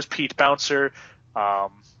scenarios. Pete Bouncer,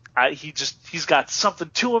 he's got something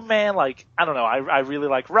to him, man. I don't know. I really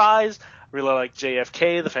like Rise. I really like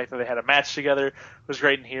JFK. The fact that they had a match together was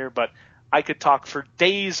great in here, but I could talk for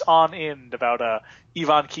days on end about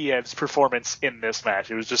Ivan Kiev's performance in this match.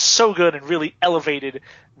 It was just so good and really elevated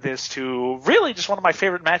this to really just one of my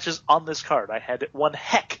favorite matches on this card. I had one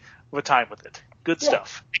heck of a time with it. Good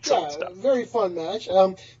stuff. Excellent stuff. Very fun match.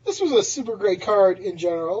 This was a super great card in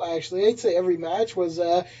general, actually. I'd say every match was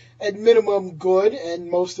at minimum good, and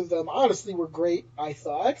most of them honestly were great, I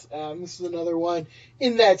thought. This is another one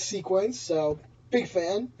in that sequence, so Big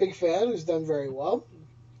fan, who's done very well.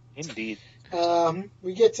 Indeed.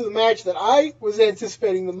 We get to the match that I was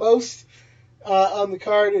anticipating the most on the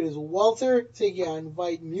card. It is Walter taking on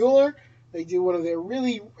Veit Mueller. They do one of their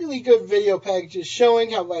really, really good video packages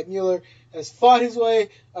showing how Veit Mueller has fought his way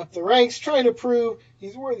up the ranks, trying to prove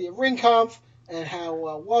he's worthy of Ringkampf, and how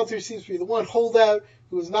Walter seems to be the one holdout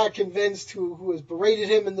who is not convinced, who has berated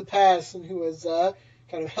him in the past, and who has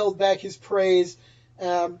kind of held back his praise.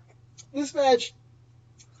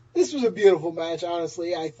 This was a beautiful match,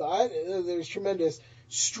 honestly, I thought. There's tremendous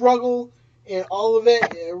struggle in all of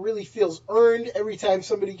it. It really feels earned every time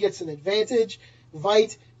somebody gets an advantage.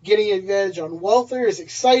 Veit getting an advantage on Walter is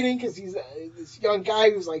exciting because he's this young guy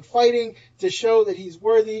who's like fighting to show that he's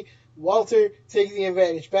worthy. Walter taking the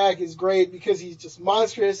advantage back is great because he's just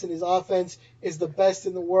monstrous and his offense is the best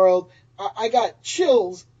in the world. I got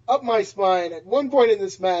chills up my spine at one point in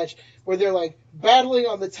this match where they're like battling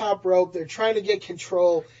on the top rope. They're trying to get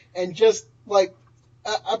control, and just like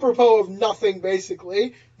apropos of nothing,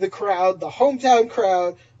 basically, the crowd, the hometown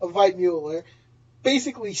crowd of Veit Mueller,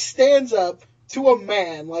 basically stands up to a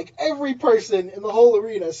man. Like, every person in the whole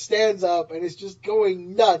arena stands up and is just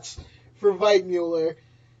going nuts for Veit Mueller.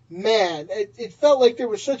 Man, it felt like there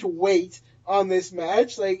was such weight on this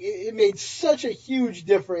match. Like, it made such a huge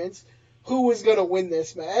difference who was going to win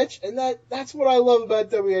this match. And that's what I love about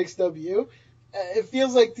WXW. It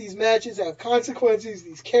feels like these matches have consequences.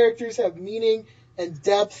 These characters have meaning and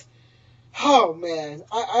depth. Oh, man.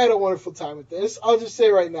 I had a wonderful time with this. I'll just say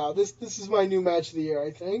right now, this is my new match of the year,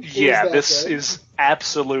 I think. Yeah, this is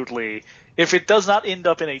absolutely... If it does not end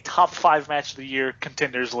up in a top 5 match of the year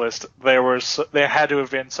contenders list, there had to have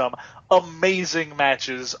been some amazing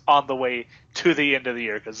matches on the way to the end of the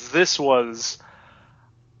year, because this was...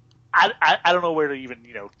 I don't know where to even,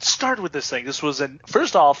 start with this thing. This was,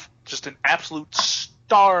 first off, just an absolute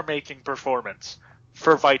star-making performance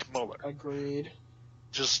for Veit Mueller. Agreed.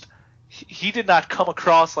 Just, he did not come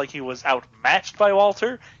across like he was outmatched by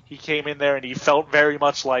Walter. He came in there and he felt very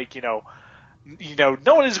much like, no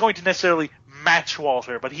one is going to necessarily match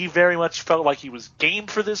Walter, but he very much felt like he was game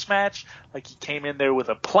for this match. Like he came in there with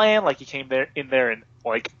a plan, like he came in there and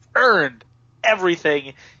like earned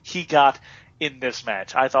everything he got in this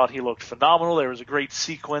match. I thought he looked phenomenal. There was a great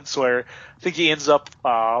sequence where I think he ends up,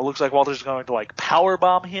 looks like Walter's going to like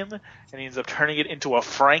powerbomb him, and he ends up turning it into a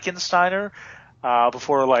Frankensteiner,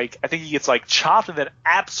 before I think he gets chopped and then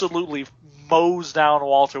absolutely mows down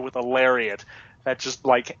Walter with a lariat. That just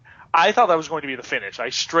I thought that was going to be the finish. I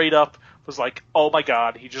straight up was like, oh my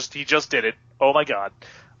god, he just did it. Oh my god.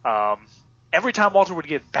 Every time Walter would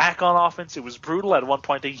get back on offense, it was brutal. At one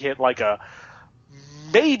point he hit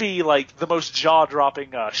maybe the most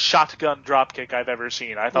jaw-dropping shotgun dropkick I've ever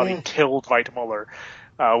seen. I thought he killed Veit Mueller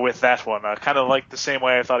with that one. Kind of like the same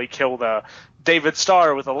way I thought he killed David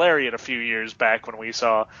Starr with a lariat a few years back when we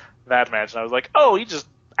saw that match. And I was like, oh, he just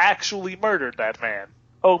actually murdered that man.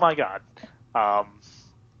 Oh my god.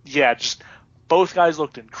 Yeah, just both guys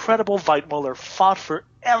looked incredible. Veit Mueller fought for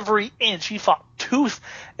every inch. He fought tooth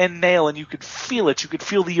and nail, and you could feel it. You could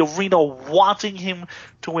feel the arena wanting him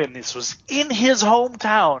to win. This was in his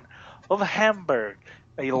hometown of Hamburg,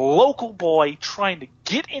 a local boy trying to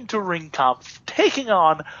get into Ringkampf, taking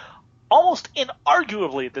on, almost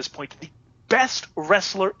inarguably at this point, the best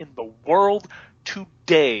wrestler in the world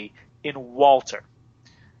today in Walter.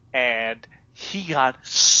 And he got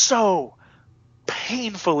so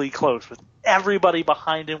painfully close with everybody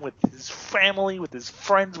behind him, with his family, with his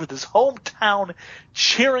friends, with his hometown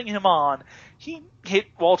cheering him on. He hit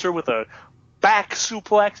Walter with a back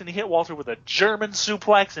suplex, and he hit Walter with a German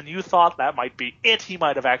suplex, and you thought that might be it. He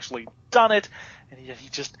might have actually done it, and he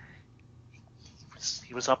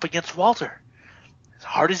was up against Walter. As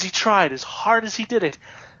hard as he tried, as hard as he did it,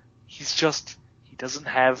 he doesn't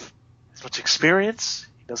have as much experience,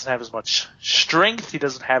 he doesn't have as much strength, he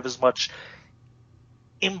doesn't have as much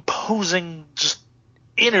imposing just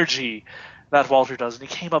energy that Walter does, and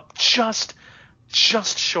he came up just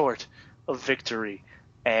short of victory.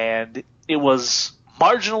 And it was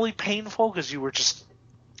marginally painful because you were just,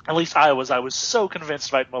 at least I was so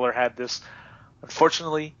convinced Veit Mueller had this.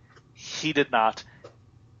 Unfortunately, he did not.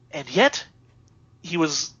 And yet, he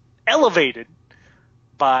was elevated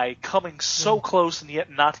by coming so close and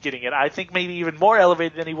yet not getting it. I think maybe even more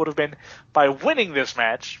elevated than he would have been by winning this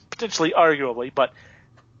match, potentially, arguably, but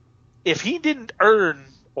if he didn't earn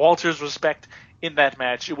Walter's respect in that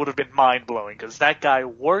match, it would have been mind-blowing, because that guy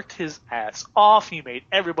worked his ass off. He made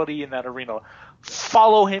everybody in that arena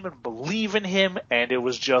follow him and believe in him, and it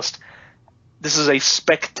was just, this is a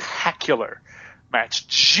spectacular match.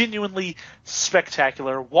 Genuinely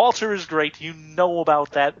spectacular. Walter is great. You know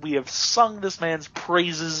about that. We have sung this man's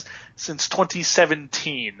praises since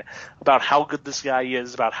 2017 about how good this guy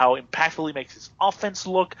is, about how impactful he makes his offense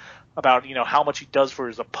look, about, how much he does for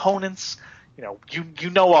his opponents. You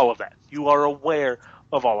know all of that. You are aware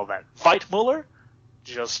of all of that. Weidmuller,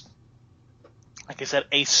 just, like I said,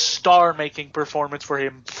 a star-making performance for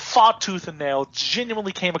him. Fought tooth and nail.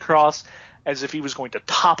 Genuinely came across as if he was going to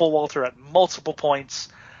topple Walter at multiple points.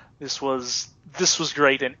 This was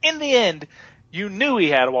great. And in the end, you knew he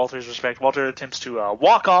had Walter's respect. Walter attempts to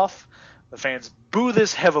walk off. The fans boo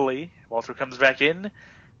this heavily. Walter comes back in.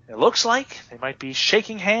 It looks like they might be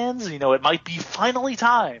shaking hands. It might be finally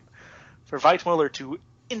time for Weidmuller to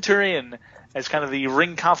enter in as kind of the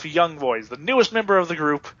Ringkampf Young Boys, the newest member of the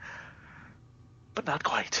group. But not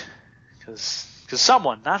quite. Because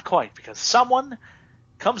someone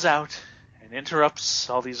comes out and interrupts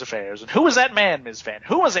all these affairs. And who was that man, Ms. Van?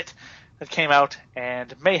 Who was it that came out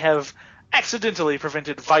and may have accidentally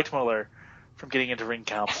prevented Weidmuller from getting into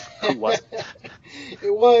Ringkampf? Who was it?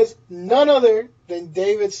 It was none other than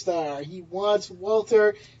David Starr. He wants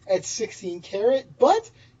Walter at 16 karat, but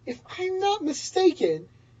if I'm not mistaken,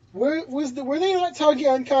 were they not talking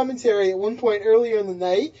on commentary at one point earlier in the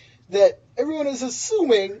night that everyone is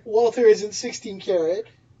assuming Walter is in 16 karat,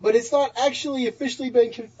 but it's not actually officially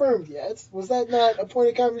been confirmed yet? Was that not a point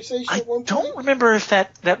of conversation at one point? I don't remember if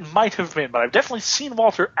that might have been, but I've definitely seen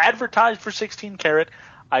Walter advertised for 16 karat.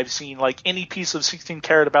 I've seen, any piece of 16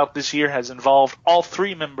 karat about this year has involved all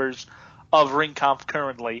three members of Ringkampf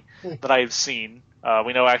currently that I've seen.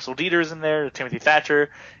 We know Axel Dieter is in there. Timothy Thatcher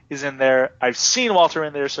is in there. I've seen Walter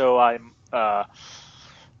in there, so I'm I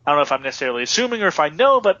don't know if I'm necessarily assuming or if I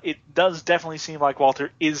know, but it does definitely seem like Walter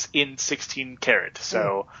is in 16 karat.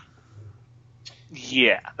 So,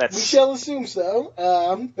 yeah, that's. We shall assume so.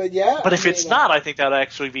 But yeah. But if it's not, I think that would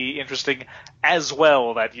actually be interesting as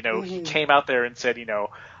well. That he came out there and said,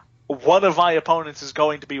 one of my opponents is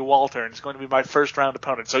going to be Walter, and it's going to be my first round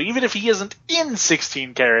opponent. So even if he isn't in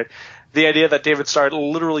 16 karat, the idea that David Starr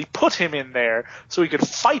literally put him in there so he could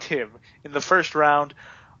fight him in the first round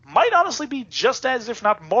might honestly be just as, if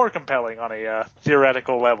not more, compelling on a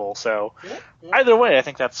theoretical level. So either way, I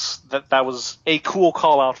think that was a cool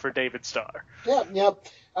call out for David Starr. Yep.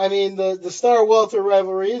 I mean, the Starr-Walter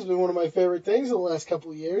rivalry has been one of my favorite things in the last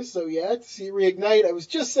couple of years. So yeah, to see it reignite. I was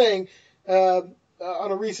just saying on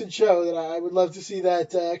a recent show that I would love to see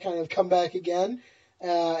that kind of come back again.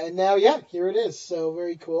 And now, here it is. So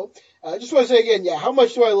very cool. I just want to say again, how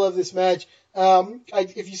much do I love this match?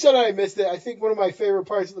 If you said I missed it, I think one of my favorite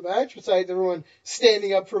parts of the match, besides everyone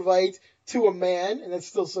standing up for Veit to a man, and that's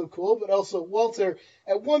still so cool, but also Walter,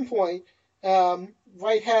 at one point,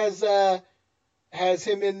 Veit has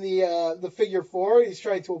him in the figure four. He's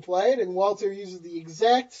trying to apply it, and Walter uses the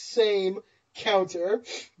exact same counter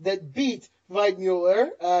that beat Weidmuller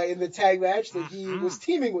in the tag match that he was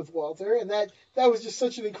teaming with Walter, and that was just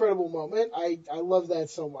such an incredible moment. I love that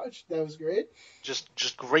so much. That was great.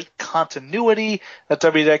 Just great continuity that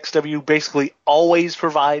WXW basically always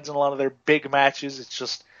provides in a lot of their big matches. It's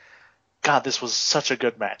just, God, this was such a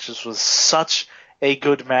good match. This was such a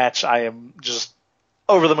good match. I am just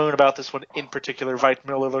over the moon about this one in particular.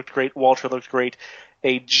 Weidmuller looked great. Walter looked great.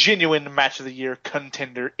 A genuine match of the year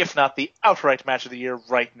contender, if not the outright match of the year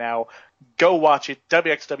right now. Go watch it.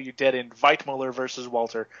 WXW Dead End, Weidmuller versus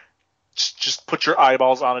Walter. Just put your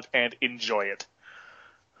eyeballs on it and enjoy it.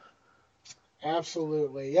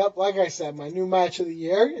 Absolutely. Yep, like I said, my new match of the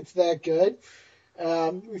year. It's that good.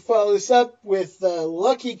 We follow this up with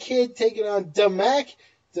Lucky Kid taking on Damak.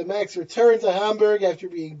 Damak's return to Hamburg after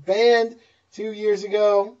being banned 2 years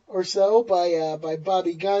ago or so by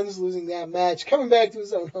Bobby Guns, losing that match, coming back to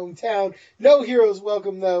his own hometown. No heroes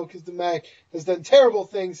welcome, though, because Damak has done terrible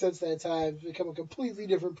things since that time. He's become a completely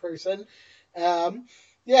different person.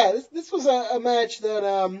 This was a match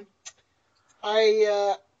that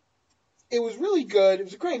it was really good. It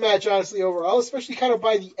was a great match, honestly, overall, especially kind of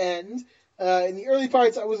by the end. In the early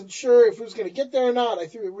parts, I wasn't sure if it was going to get there or not. I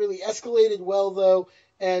think it really escalated well, though.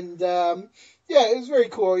 And, it was very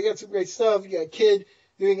cool. You got some great stuff. You got Kid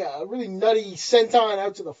doing a really nutty senton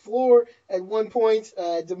out to the floor at one point.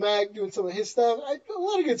 Damak doing some of his stuff. A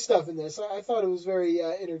lot of good stuff in this. I thought it was very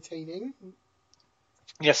entertaining.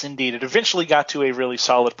 Yes, indeed. It eventually got to a really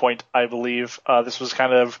solid point, I believe. This was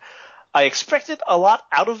kind of... I expected a lot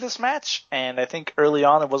out of this match, and I think early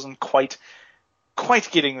on it wasn't quite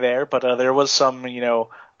getting there, but there was some,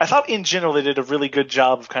 I thought in general they did a really good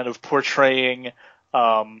job of kind of portraying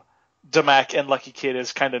Damak and Lucky Kid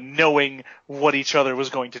as kind of knowing what each other was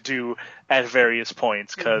going to do at various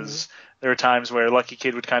points, because there were times where Lucky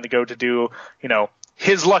Kid would kind of go to do,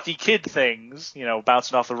 his Lucky Kid things,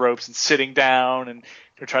 bouncing off the ropes and sitting down and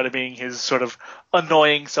try to being his sort of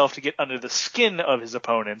annoying self to get under the skin of his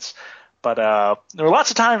opponents. But there were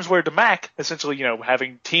lots of times where Damac, essentially,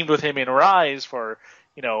 having teamed with him in Rise for,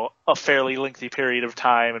 a fairly lengthy period of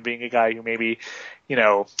time and being a guy who maybe,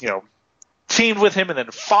 teamed with him and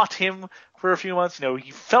then fought him for a few months,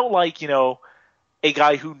 he felt like, a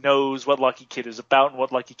guy who knows what Lucky Kid is about and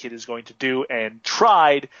what Lucky Kid is going to do and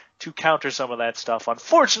tried to counter some of that stuff.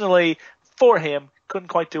 Unfortunately for him, couldn't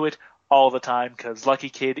quite do it all the time because Lucky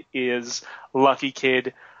Kid is Lucky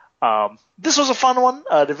Kid. This was a fun one.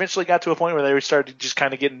 It eventually got to a point where they started just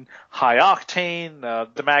kind of getting high octane.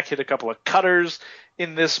 Damac hit a couple of cutters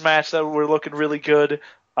in this match that were looking really good.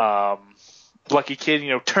 Lucky Kid,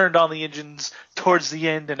 turned on the engines towards the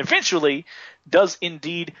end and eventually does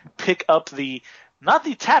indeed pick up not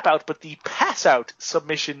the tap out, but the pass out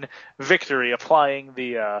submission victory, applying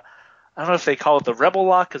the, I don't know if they call it the Rebel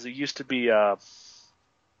Lock because it used to be,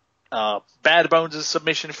 Bad Bones'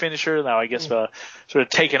 submission finisher. Now I guess sort of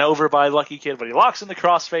taken over by Lucky Kid, but he locks in the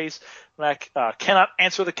crossface. Mac cannot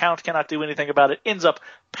answer the count, cannot do anything about it, ends up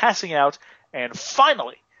passing out, and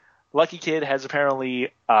finally, Lucky Kid has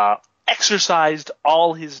apparently exercised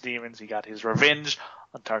all his demons. He got his revenge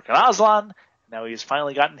on Tarkan Aslan. Now he has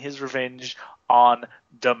finally gotten his revenge on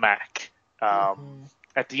Damac.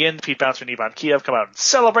 At the end, Pete Bouncer and Ivan Kiev come out and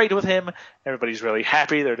celebrate with him. Everybody's really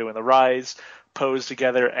happy. They're doing the Rise pose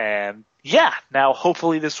together. And yeah, now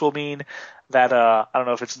hopefully this will mean that, I don't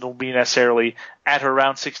know if it will be necessarily at or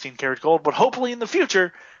around 16 karat gold, but hopefully in the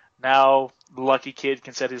future, now Lucky Kid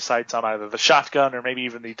can set his sights on either the Shotgun or maybe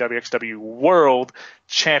even the WXW World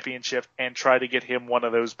Championship and try to get him one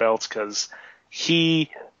of those belts because he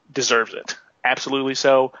deserves it. Absolutely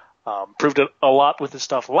so. Proved it a lot with his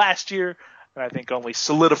stuff last year, and I think only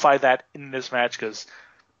solidified that in this match because,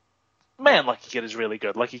 man, Lucky Kid is really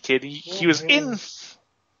good. Lucky Kid, he was in...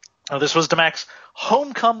 this was Damac's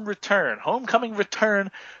homecoming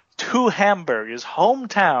return to Hamburg, his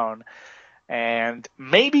hometown, and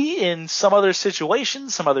maybe in some other situation,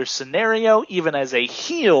 some other scenario, even as a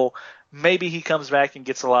heel, maybe he comes back and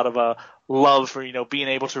gets a lot of love for, being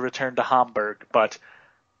able to return to Hamburg, but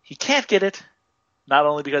he can't get it. Not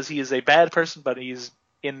only because he is a bad person, but he's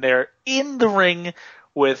in there in the ring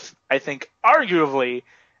with, I think, arguably,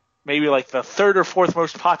 maybe like the third or fourth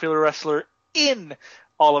most popular wrestler in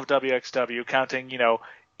all of WXW, counting,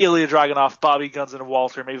 Ilya Dragunov, Bobby Guns, and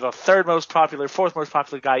Walter. Maybe the fourth most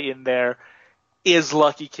popular guy in there is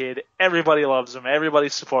Lucky Kid. Everybody loves him.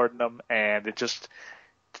 Everybody's supporting him. And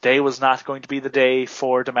today was not going to be the day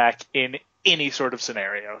for Damac in any sort of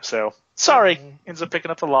scenario. So, sorry. Ends up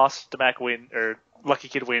picking up the loss. Lucky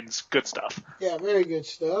Kid wins. Good stuff. Yeah, very good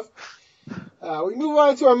stuff. We move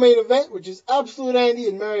on to our main event, which is Absolute Andy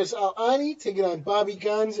and Marius Al-Ani taking on Bobby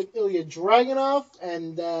Guns and Ilya Dragunov.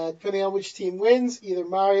 And depending on which team wins, either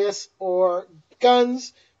Marius or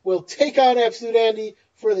Guns will take on Absolute Andy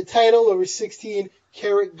for the title over 16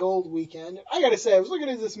 karat gold weekend. I gotta say, I was looking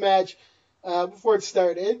at this match before it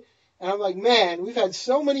started, and I'm like, man, we've had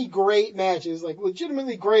so many great matches, like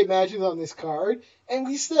legitimately great matches on this card, and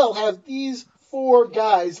we still have these 4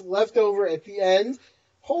 guys left over at the end.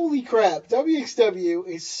 Holy crap, WXW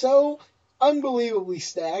is so unbelievably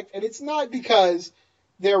stacked, and it's not because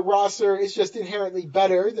their roster is just inherently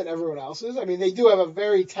better than everyone else's. I mean, they do have a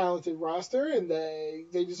very talented roster, and they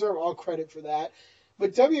deserve all credit for that.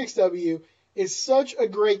 But WXW is such a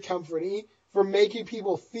great company for making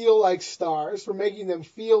people feel like stars, for making them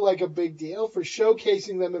feel like a big deal, for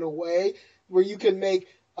showcasing them in a way where you can make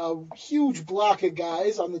a huge block of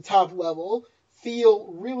guys on the top level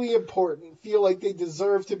feel really important, feel like they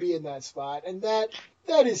deserve to be in that spot. And that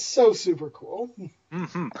is so super cool.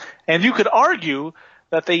 Mm-hmm. And you could argue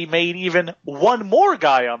that they made even one more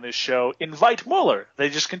guy on this show invite Muller. They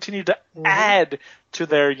just continued to add to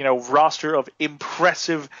their, roster of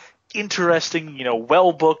impressive, interesting,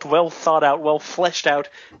 well-booked, well-thought-out, well-fleshed out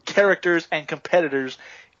characters and competitors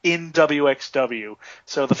in WXW.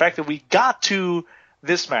 So the fact that we got to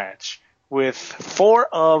this match with 4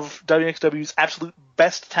 of WXW's absolute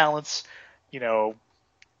best talents,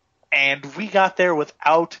 and we got there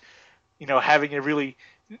without, having a really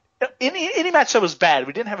any match that was bad.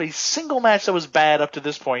 We didn't have a single match that was bad up to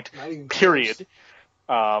this point, period.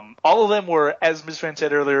 All of them were, as Ms. Fan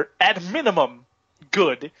said earlier, at minimum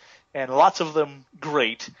good, and lots of them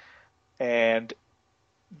great. And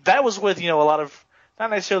that was with, a lot of,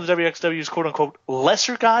 not necessarily WXW's quote-unquote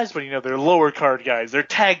lesser guys, but, they're lower card guys, they're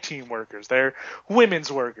tag team workers, they're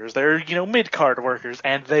women's workers, they're, mid-card workers,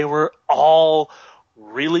 and they were all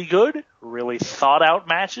really good, really thought out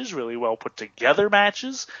matches, really well put together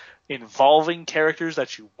matches involving characters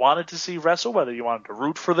that you wanted to see wrestle, whether you wanted to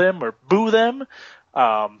root for them or boo them.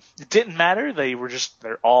 It didn't matter.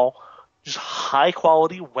 They're all just high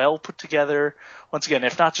quality, well put together. Once again,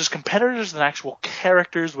 if not just competitors, then actual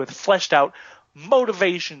characters with fleshed out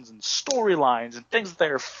motivations and storylines and things that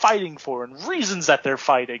they're fighting for and reasons that they're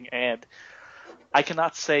fighting. And I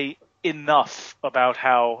cannot say enough about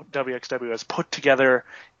how WXW has put together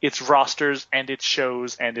its rosters and its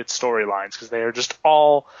shows and its storylines, because they are just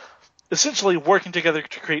all essentially working together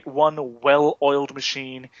to create one well-oiled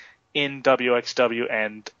machine in WXW,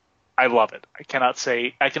 and I love it. I cannot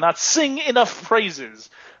sing enough praises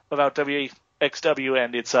about WXW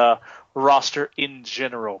and its roster in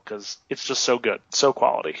general, because it's just so good, so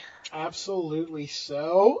quality. Absolutely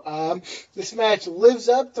so. This match lives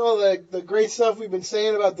up to all the great stuff we've been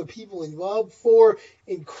saying about the people involved. 4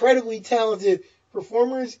 incredibly talented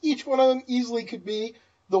performers. Each one of them easily could be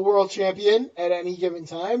the world champion at any given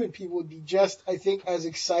time, and people would be just, I think, as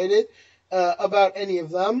excited about any of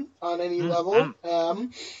them on any level.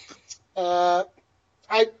 I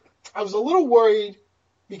was a little worried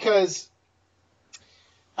because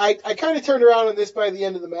I kind of turned around on this by the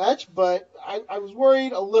end of the match, but I was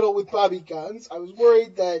worried a little with Bobby Guns. I was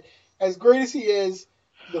worried that as great as he is,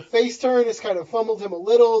 the face turn has kind of fumbled him a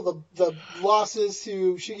little. The losses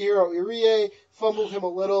to Shigeru Irie fumbled him a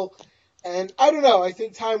little. And I don't know. I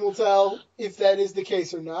think time will tell if that is the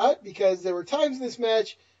case or not, because there were times in this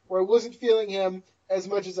match where I wasn't feeling him as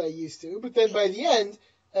much as I used to. But then by the end,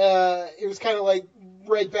 it was kind of like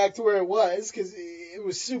right back to where it was, because it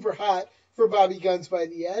was super hot for Bobby Guns by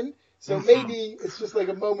the end. So maybe it's just like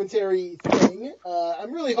a momentary thing.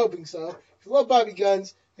 I'm really hoping so. If you love Bobby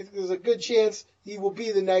Guns, I think there's a good chance he will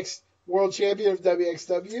be the next world champion of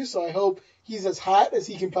WXW. So I hope he's as hot as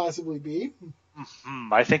he can possibly be.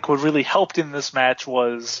 I think what really helped in this match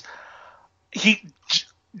was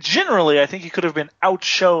generally, I think he could have been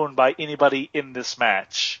outshone by anybody in this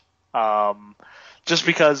match. Just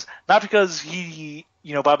because, not because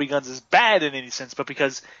Bobby Guns is bad in any sense, but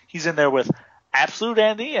because he's in there with Absolute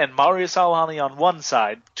Andy and Marius Al-Ani on one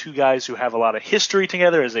side, 2 guys who have a lot of history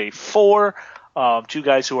together as a 4, 2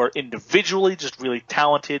 guys who are individually just really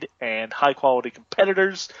talented and high-quality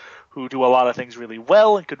competitors who do a lot of things really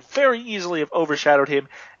well and could very easily have overshadowed him.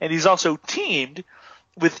 And he's also teamed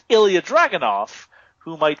with Ilya Dragunov,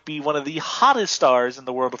 who might be one of the hottest stars in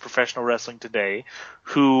the world of professional wrestling today,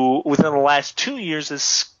 who within the last 2 years has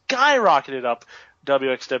skyrocketed up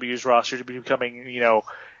WXW's roster to be becoming,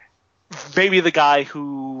 maybe the guy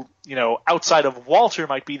who, outside of Walter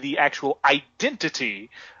might be the actual identity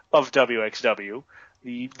of WXW,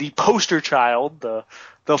 the poster child,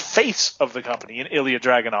 the face of the company in Ilya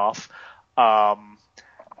Dragunov,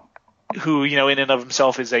 who, in and of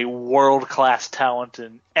himself is a world-class talent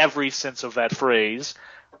in every sense of that phrase.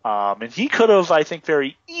 And he could have, I think,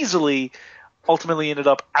 very easily ultimately ended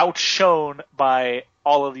up outshone by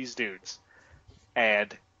all of these dudes.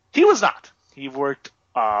 And he was not. He worked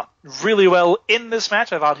really well in this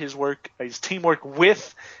match. I thought his teamwork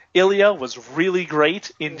with Ilya was really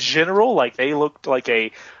great in general. Like, they looked like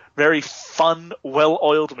a very fun,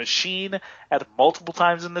 well-oiled machine at multiple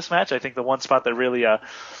times in this match. I think the one spot that really, at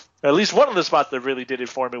least one of the spots that really did it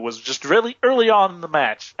for me was just really early on in the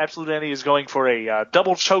match. Absolute Andy is going for a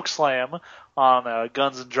double choke slam on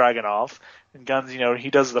Guns and Dragunov. And Guns, he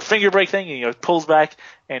does the finger break thing, and he pulls back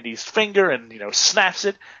Andy's finger and, snaps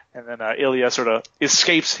it. And then Ilya sort of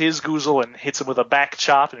escapes his goozle and hits him with a back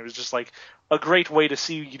chop. And it was just like a great way to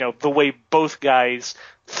see, the way both guys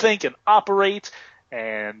think and operate.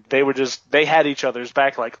 And they had each other's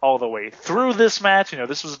back like all the way through this match.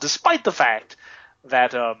 This was despite the fact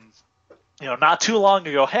that, not too long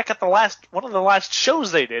ago, heck, at one of the last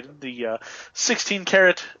shows they did, the 16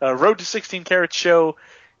 Carat Road to 16 Carat show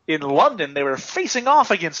in London, they were facing off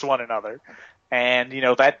against one another. And,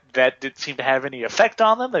 that didn't seem to have any effect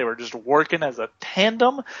on them. They were just working as a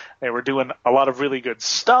tandem. They were doing a lot of really good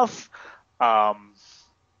stuff.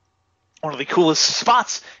 One of the coolest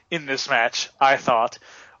spots in this match, I thought,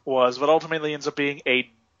 was what ultimately ends up being a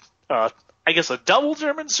double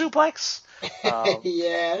German suplex.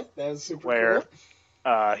 Yeah, that was super where,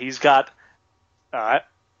 cool. He's got, I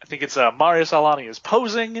think it's Marius Al-Ani is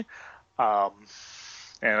posing, and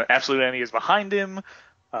Absolute Andy is behind him.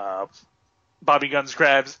 Bobby Guns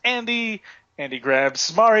grabs Andy. Andy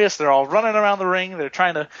grabs Marius. They're all running around the ring. They're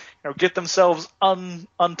trying to get themselves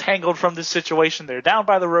untangled from this situation. They're down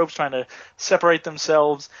by the ropes trying to separate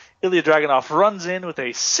themselves. Ilya Dragunov runs in with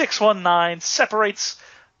a 619, separates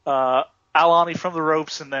Al-Ani from the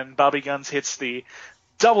ropes, and then Bobby Guns hits the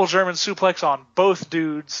double German suplex on both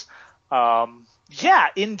dudes.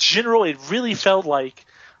 In general, it really felt like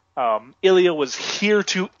Ilya was here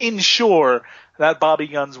to ensure that Bobby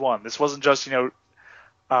Guns won. This wasn't just,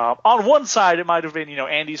 on one side it might have been,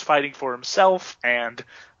 Andy's fighting for himself and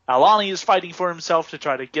Alani is fighting for himself to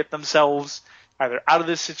try to get themselves either out of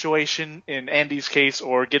this situation in Andy's case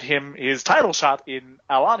or get him his title shot in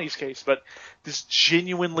Alani's case. But this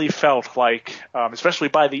genuinely felt like, especially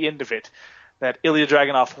by the end of it, that Ilya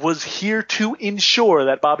Dragunov was here to ensure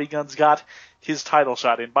that Bobby Guns got his title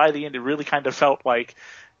shot. And by the end, it really kind of felt like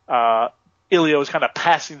Ilya was kind of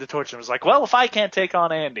passing the torch and was like, well, if I can't take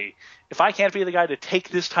on Andy, if I can't be the guy to take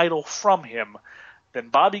this title from him, then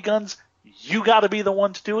Bobby Guns, you got to be the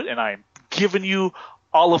one to do it, and I'm giving you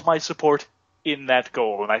all of my support in that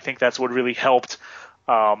goal. And I think that's what really helped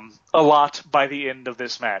a lot by the end of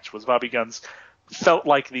this match, was Bobby Guns felt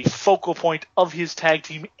like the focal point of his tag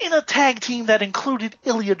team in a tag team that included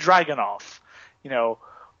Ilya Dragunov,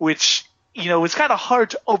 which, it's kind of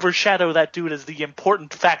hard to overshadow that dude as the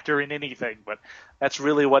important factor in anything, but that's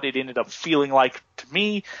really what it ended up feeling like to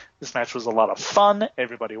me. This match was a lot of fun.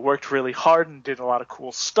 Everybody worked really hard and did a lot of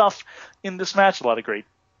cool stuff in this match. A lot of great,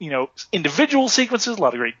 individual sequences, a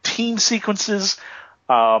lot of great team sequences.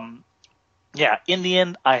 In the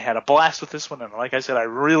end, I had a blast with this one, and like I said, I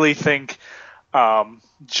really think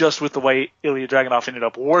just with the way Ilya Dragunov ended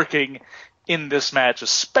up working in this match,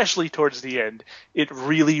 especially towards the end, it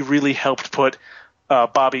really, really helped put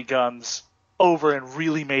Bobby Guns over and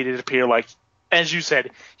really made it appear like, as you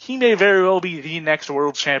said, he may very well be the next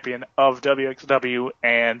world champion of WXW,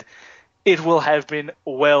 and it will have been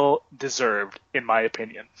well deserved, in my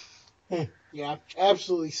opinion. Yeah,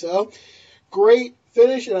 absolutely so. Great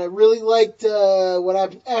finish, and I really liked what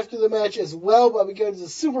happened after the match as well. Bobby Guns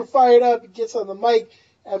is super fired up. He gets on the mic.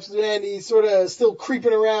 Absolute Andy sort of still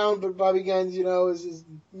creeping around, but Bobby Guns,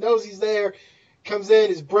 knows he's there. Comes in,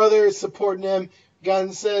 his brother is supporting him.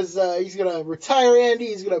 Guns says he's going to retire Andy.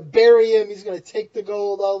 He's going to bury him. He's going to take the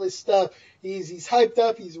gold, all this stuff. He's hyped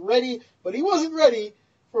up. He's ready, but he wasn't ready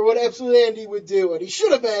for what Absolute Andy would do. And he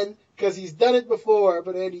should have been, because he's done it before.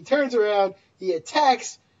 But Andy turns around. He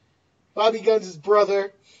attacks Bobby Guns'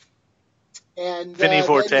 brother. And then he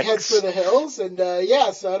heads for the hills. And,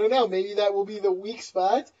 so I don't know. Maybe that will be the weak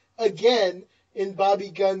spot again in Bobby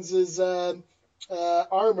Guns'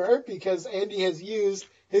 armor, because Andy has used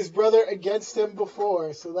his brother against him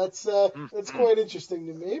before. So that's quite interesting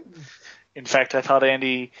to me. In fact, I thought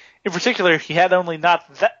Andy, in particular, he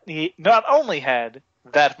not only had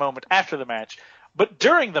that moment after the match, but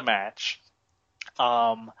during the match,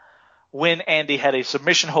 when Andy had a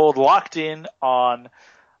submission hold locked in on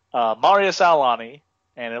Marius Alani,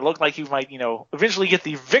 and it looked like he might, eventually get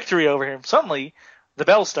the victory over him. Suddenly, the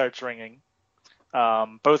bell starts ringing.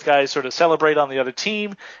 Both guys sort of celebrate on the other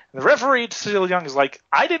team. And the referee, Cecile Young, is like,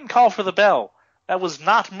 I didn't call for the bell. That was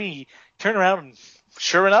not me. Turn around, and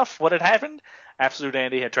sure enough, what had happened? Absolute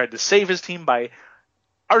Andy had tried to save his team by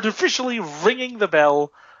artificially ringing the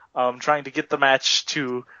bell, trying to get the match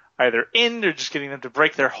to either end or just getting them to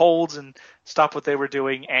break their holds and stop what they were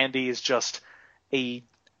doing. Andy is just a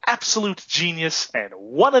absolute genius, and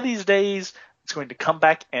one of these days it's going to come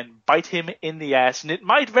back and bite him in the ass, and it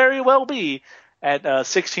might very well be at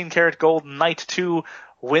 16 Karat Gold Night 2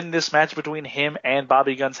 when this match between him and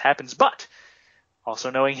Bobby Guns happens. But also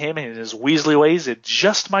knowing him and his Weasley ways, it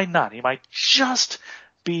just might not. He might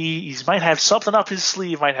have something up his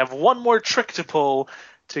sleeve, might have one more trick to pull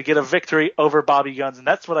to get a victory over Bobby Guns, and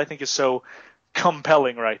that's what I think is so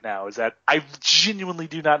compelling right now, is that I genuinely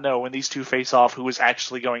do not know when these two face off who is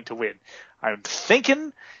actually going to win. I'm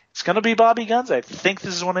thinking it's going to be Bobby Guns. I think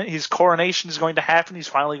this is when his coronation is going to happen. He's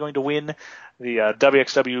finally going to win the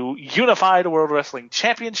WXW Unified World Wrestling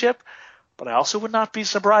Championship, but I also would not be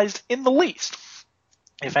surprised in the least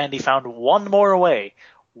if Andy found one more night,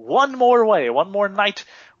 one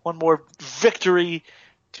more victory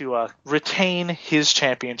to retain his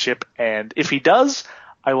championship, and if he does,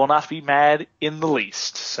 I will not be mad in the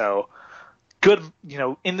least. So good,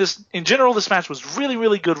 in general, this match was really,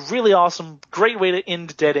 really good, really awesome, great way to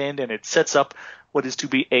end Dead End, and it sets up what is to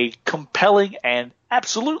be a compelling and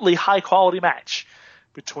absolutely high-quality match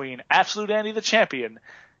between Absolute Andy the champion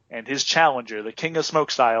and his challenger, the King of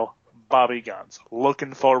Smoke Style, Bobby Guns.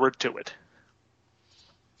 Looking forward to it.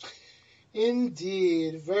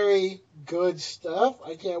 Indeed. Very good stuff.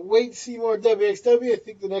 I can't wait to see more WXW. I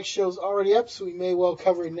think the next show's already up, so we may well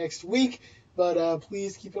cover it next week. But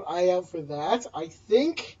please keep an eye out for that. I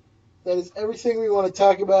think that is everything we want to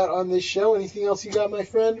talk about on this show. Anything else you got, my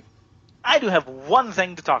friend? I do have one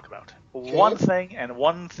thing to talk about. Okay. One thing and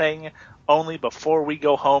one thing only before we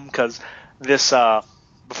go home, because this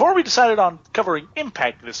before we decided on covering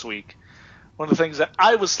Impact this week, one of the things that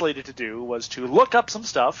I was slated to do was to look up some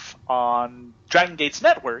stuff on Dragon Gate's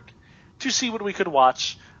network to see what we could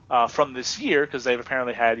watch from this year, because they've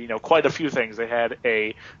apparently had, quite a few things. They had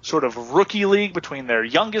a sort of rookie league between their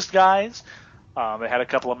youngest guys. They had a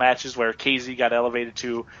couple of matches where KZ got elevated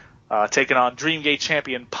to taking on Dreamgate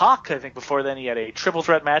champion Pac. I think before then he had a triple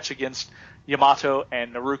threat match against Yamato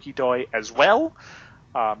and Naruki Doi as well.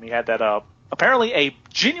 He had that apparently a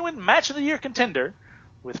genuine match of the year contender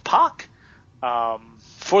with Pac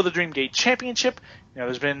for the Dreamgate championship.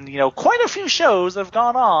 There's been quite a few shows that have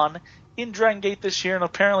gone on in Dragon Gate this year, and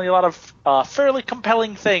apparently a lot of fairly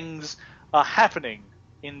compelling things happening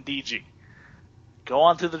in DG. Go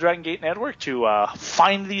on to the Dragon Gate network to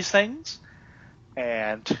find these things,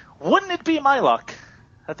 and wouldn't it be my luck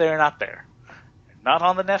that they are not there? Not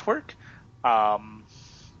on the network.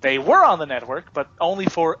 They were on the network, but only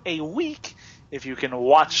for a week, if you can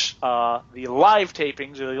watch the live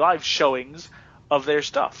tapings or the live showings of their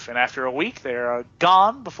stuff. And after a week, they're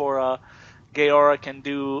gone before Gaora can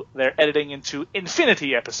do their editing into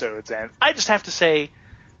Infinity episodes. And I just have to say,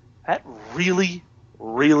 that really,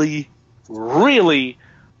 really, really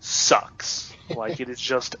sucks. Like, it is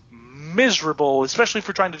just miserable, especially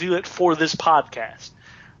for trying to do it for this podcast.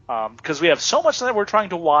 Because we have so much that we're trying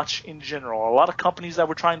to watch in general, a lot of companies that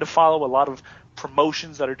we're trying to follow, a lot of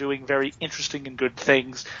promotions that are doing very interesting and good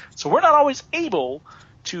things. So we're not always able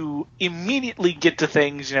to immediately get to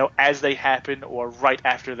things, as they happen or right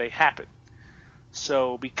after they happen.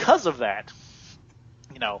 So because of that,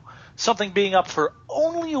 something being up for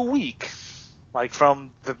only a week, like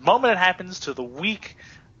from the moment it happens to the week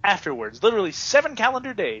afterwards, literally 7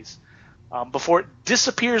 calendar days, before it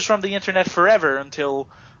disappears from the internet forever until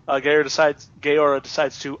Gaora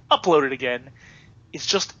decides to upload it again,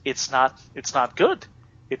 it's not good.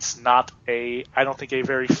 It's not I don't think a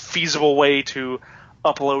very feasible way to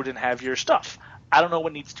upload and have your stuff. I don't know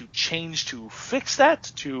what needs to change to fix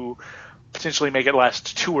that, to potentially make it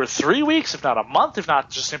last 2 or 3 weeks, if not a month, if not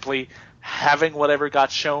just simply having whatever got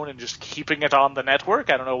shown and just keeping it on the network.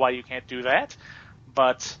 I don't know why you can't do that,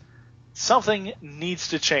 but something needs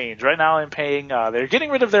to change. Right now I'm paying, they're getting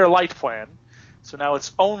rid of their light plan, so now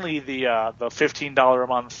it's only the $15 a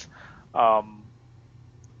month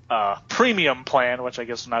premium plan, which I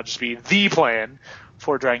guess will now just be the plan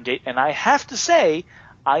for Dragon Gate. And I have to say,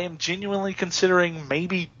 I am genuinely considering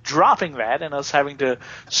maybe dropping that and us having to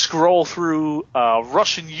scroll through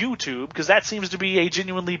Russian YouTube, because that seems to be a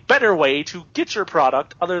genuinely better way to get your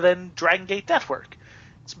product other than Dragon Gate Network.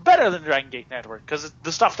 It's better than Dragon Gate Network because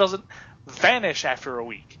the stuff doesn't vanish after a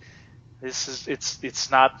week.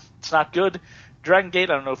 It's not good. Dragon Gate,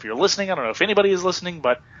 I don't know if you're listening, I don't know if anybody is listening,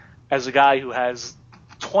 but as a guy who has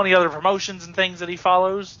 20 other promotions and things that he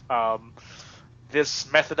follows,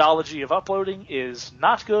 this methodology of uploading is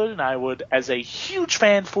not good, and I would, as a huge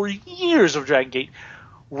fan for years of Dragon Gate,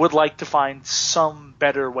 would like to find some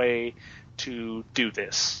better way to do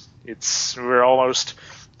this. We're almost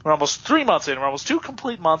 3 months in. We're almost 2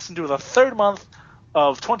 complete months into the 3rd month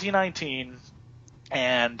of 2019,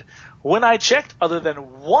 and when I checked, other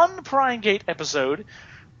than one Prime Gate episode,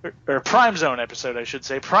 or Prime Zone episode, I should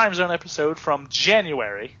say, Prime Zone episode from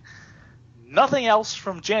January, nothing else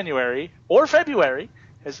from January or February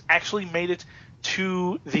has actually made it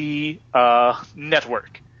to the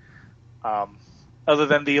network, other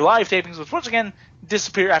than the live tapings, which once again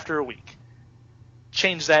disappear after a week.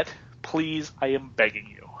 Change that, please. I am begging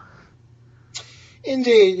you.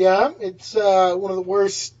 Indeed, yeah. It's one of the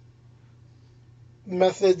worst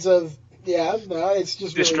methods of, it's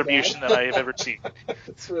just distribution really that I have ever seen.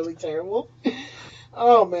 It's really terrible.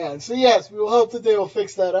 Oh, man. So, yes, we will hope that they will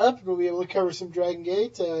fix that up, and we'll be able to cover some Dragon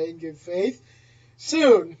Gate in good faith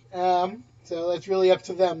soon. So that's really up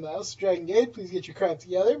to them, though. So, Dragon Gate, please get your crap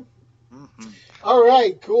together. Mm-hmm. All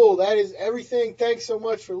right, cool. That is everything. Thanks so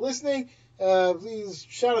much for listening. Please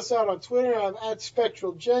shout us out on Twitter. I'm at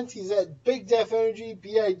SpectralGent. He's at Big Def Energy,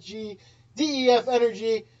 BIGDEF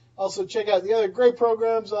Energy. Also, check out the other great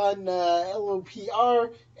programs on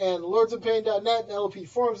LOPR and lordsofpain.net and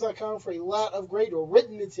LOPforums.com for a lot of great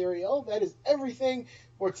written material. That is everything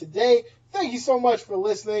for today. Thank you so much for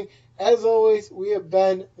listening. As always, we have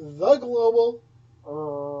been The Global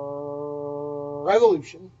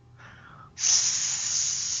Revolution. See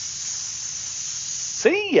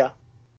ya.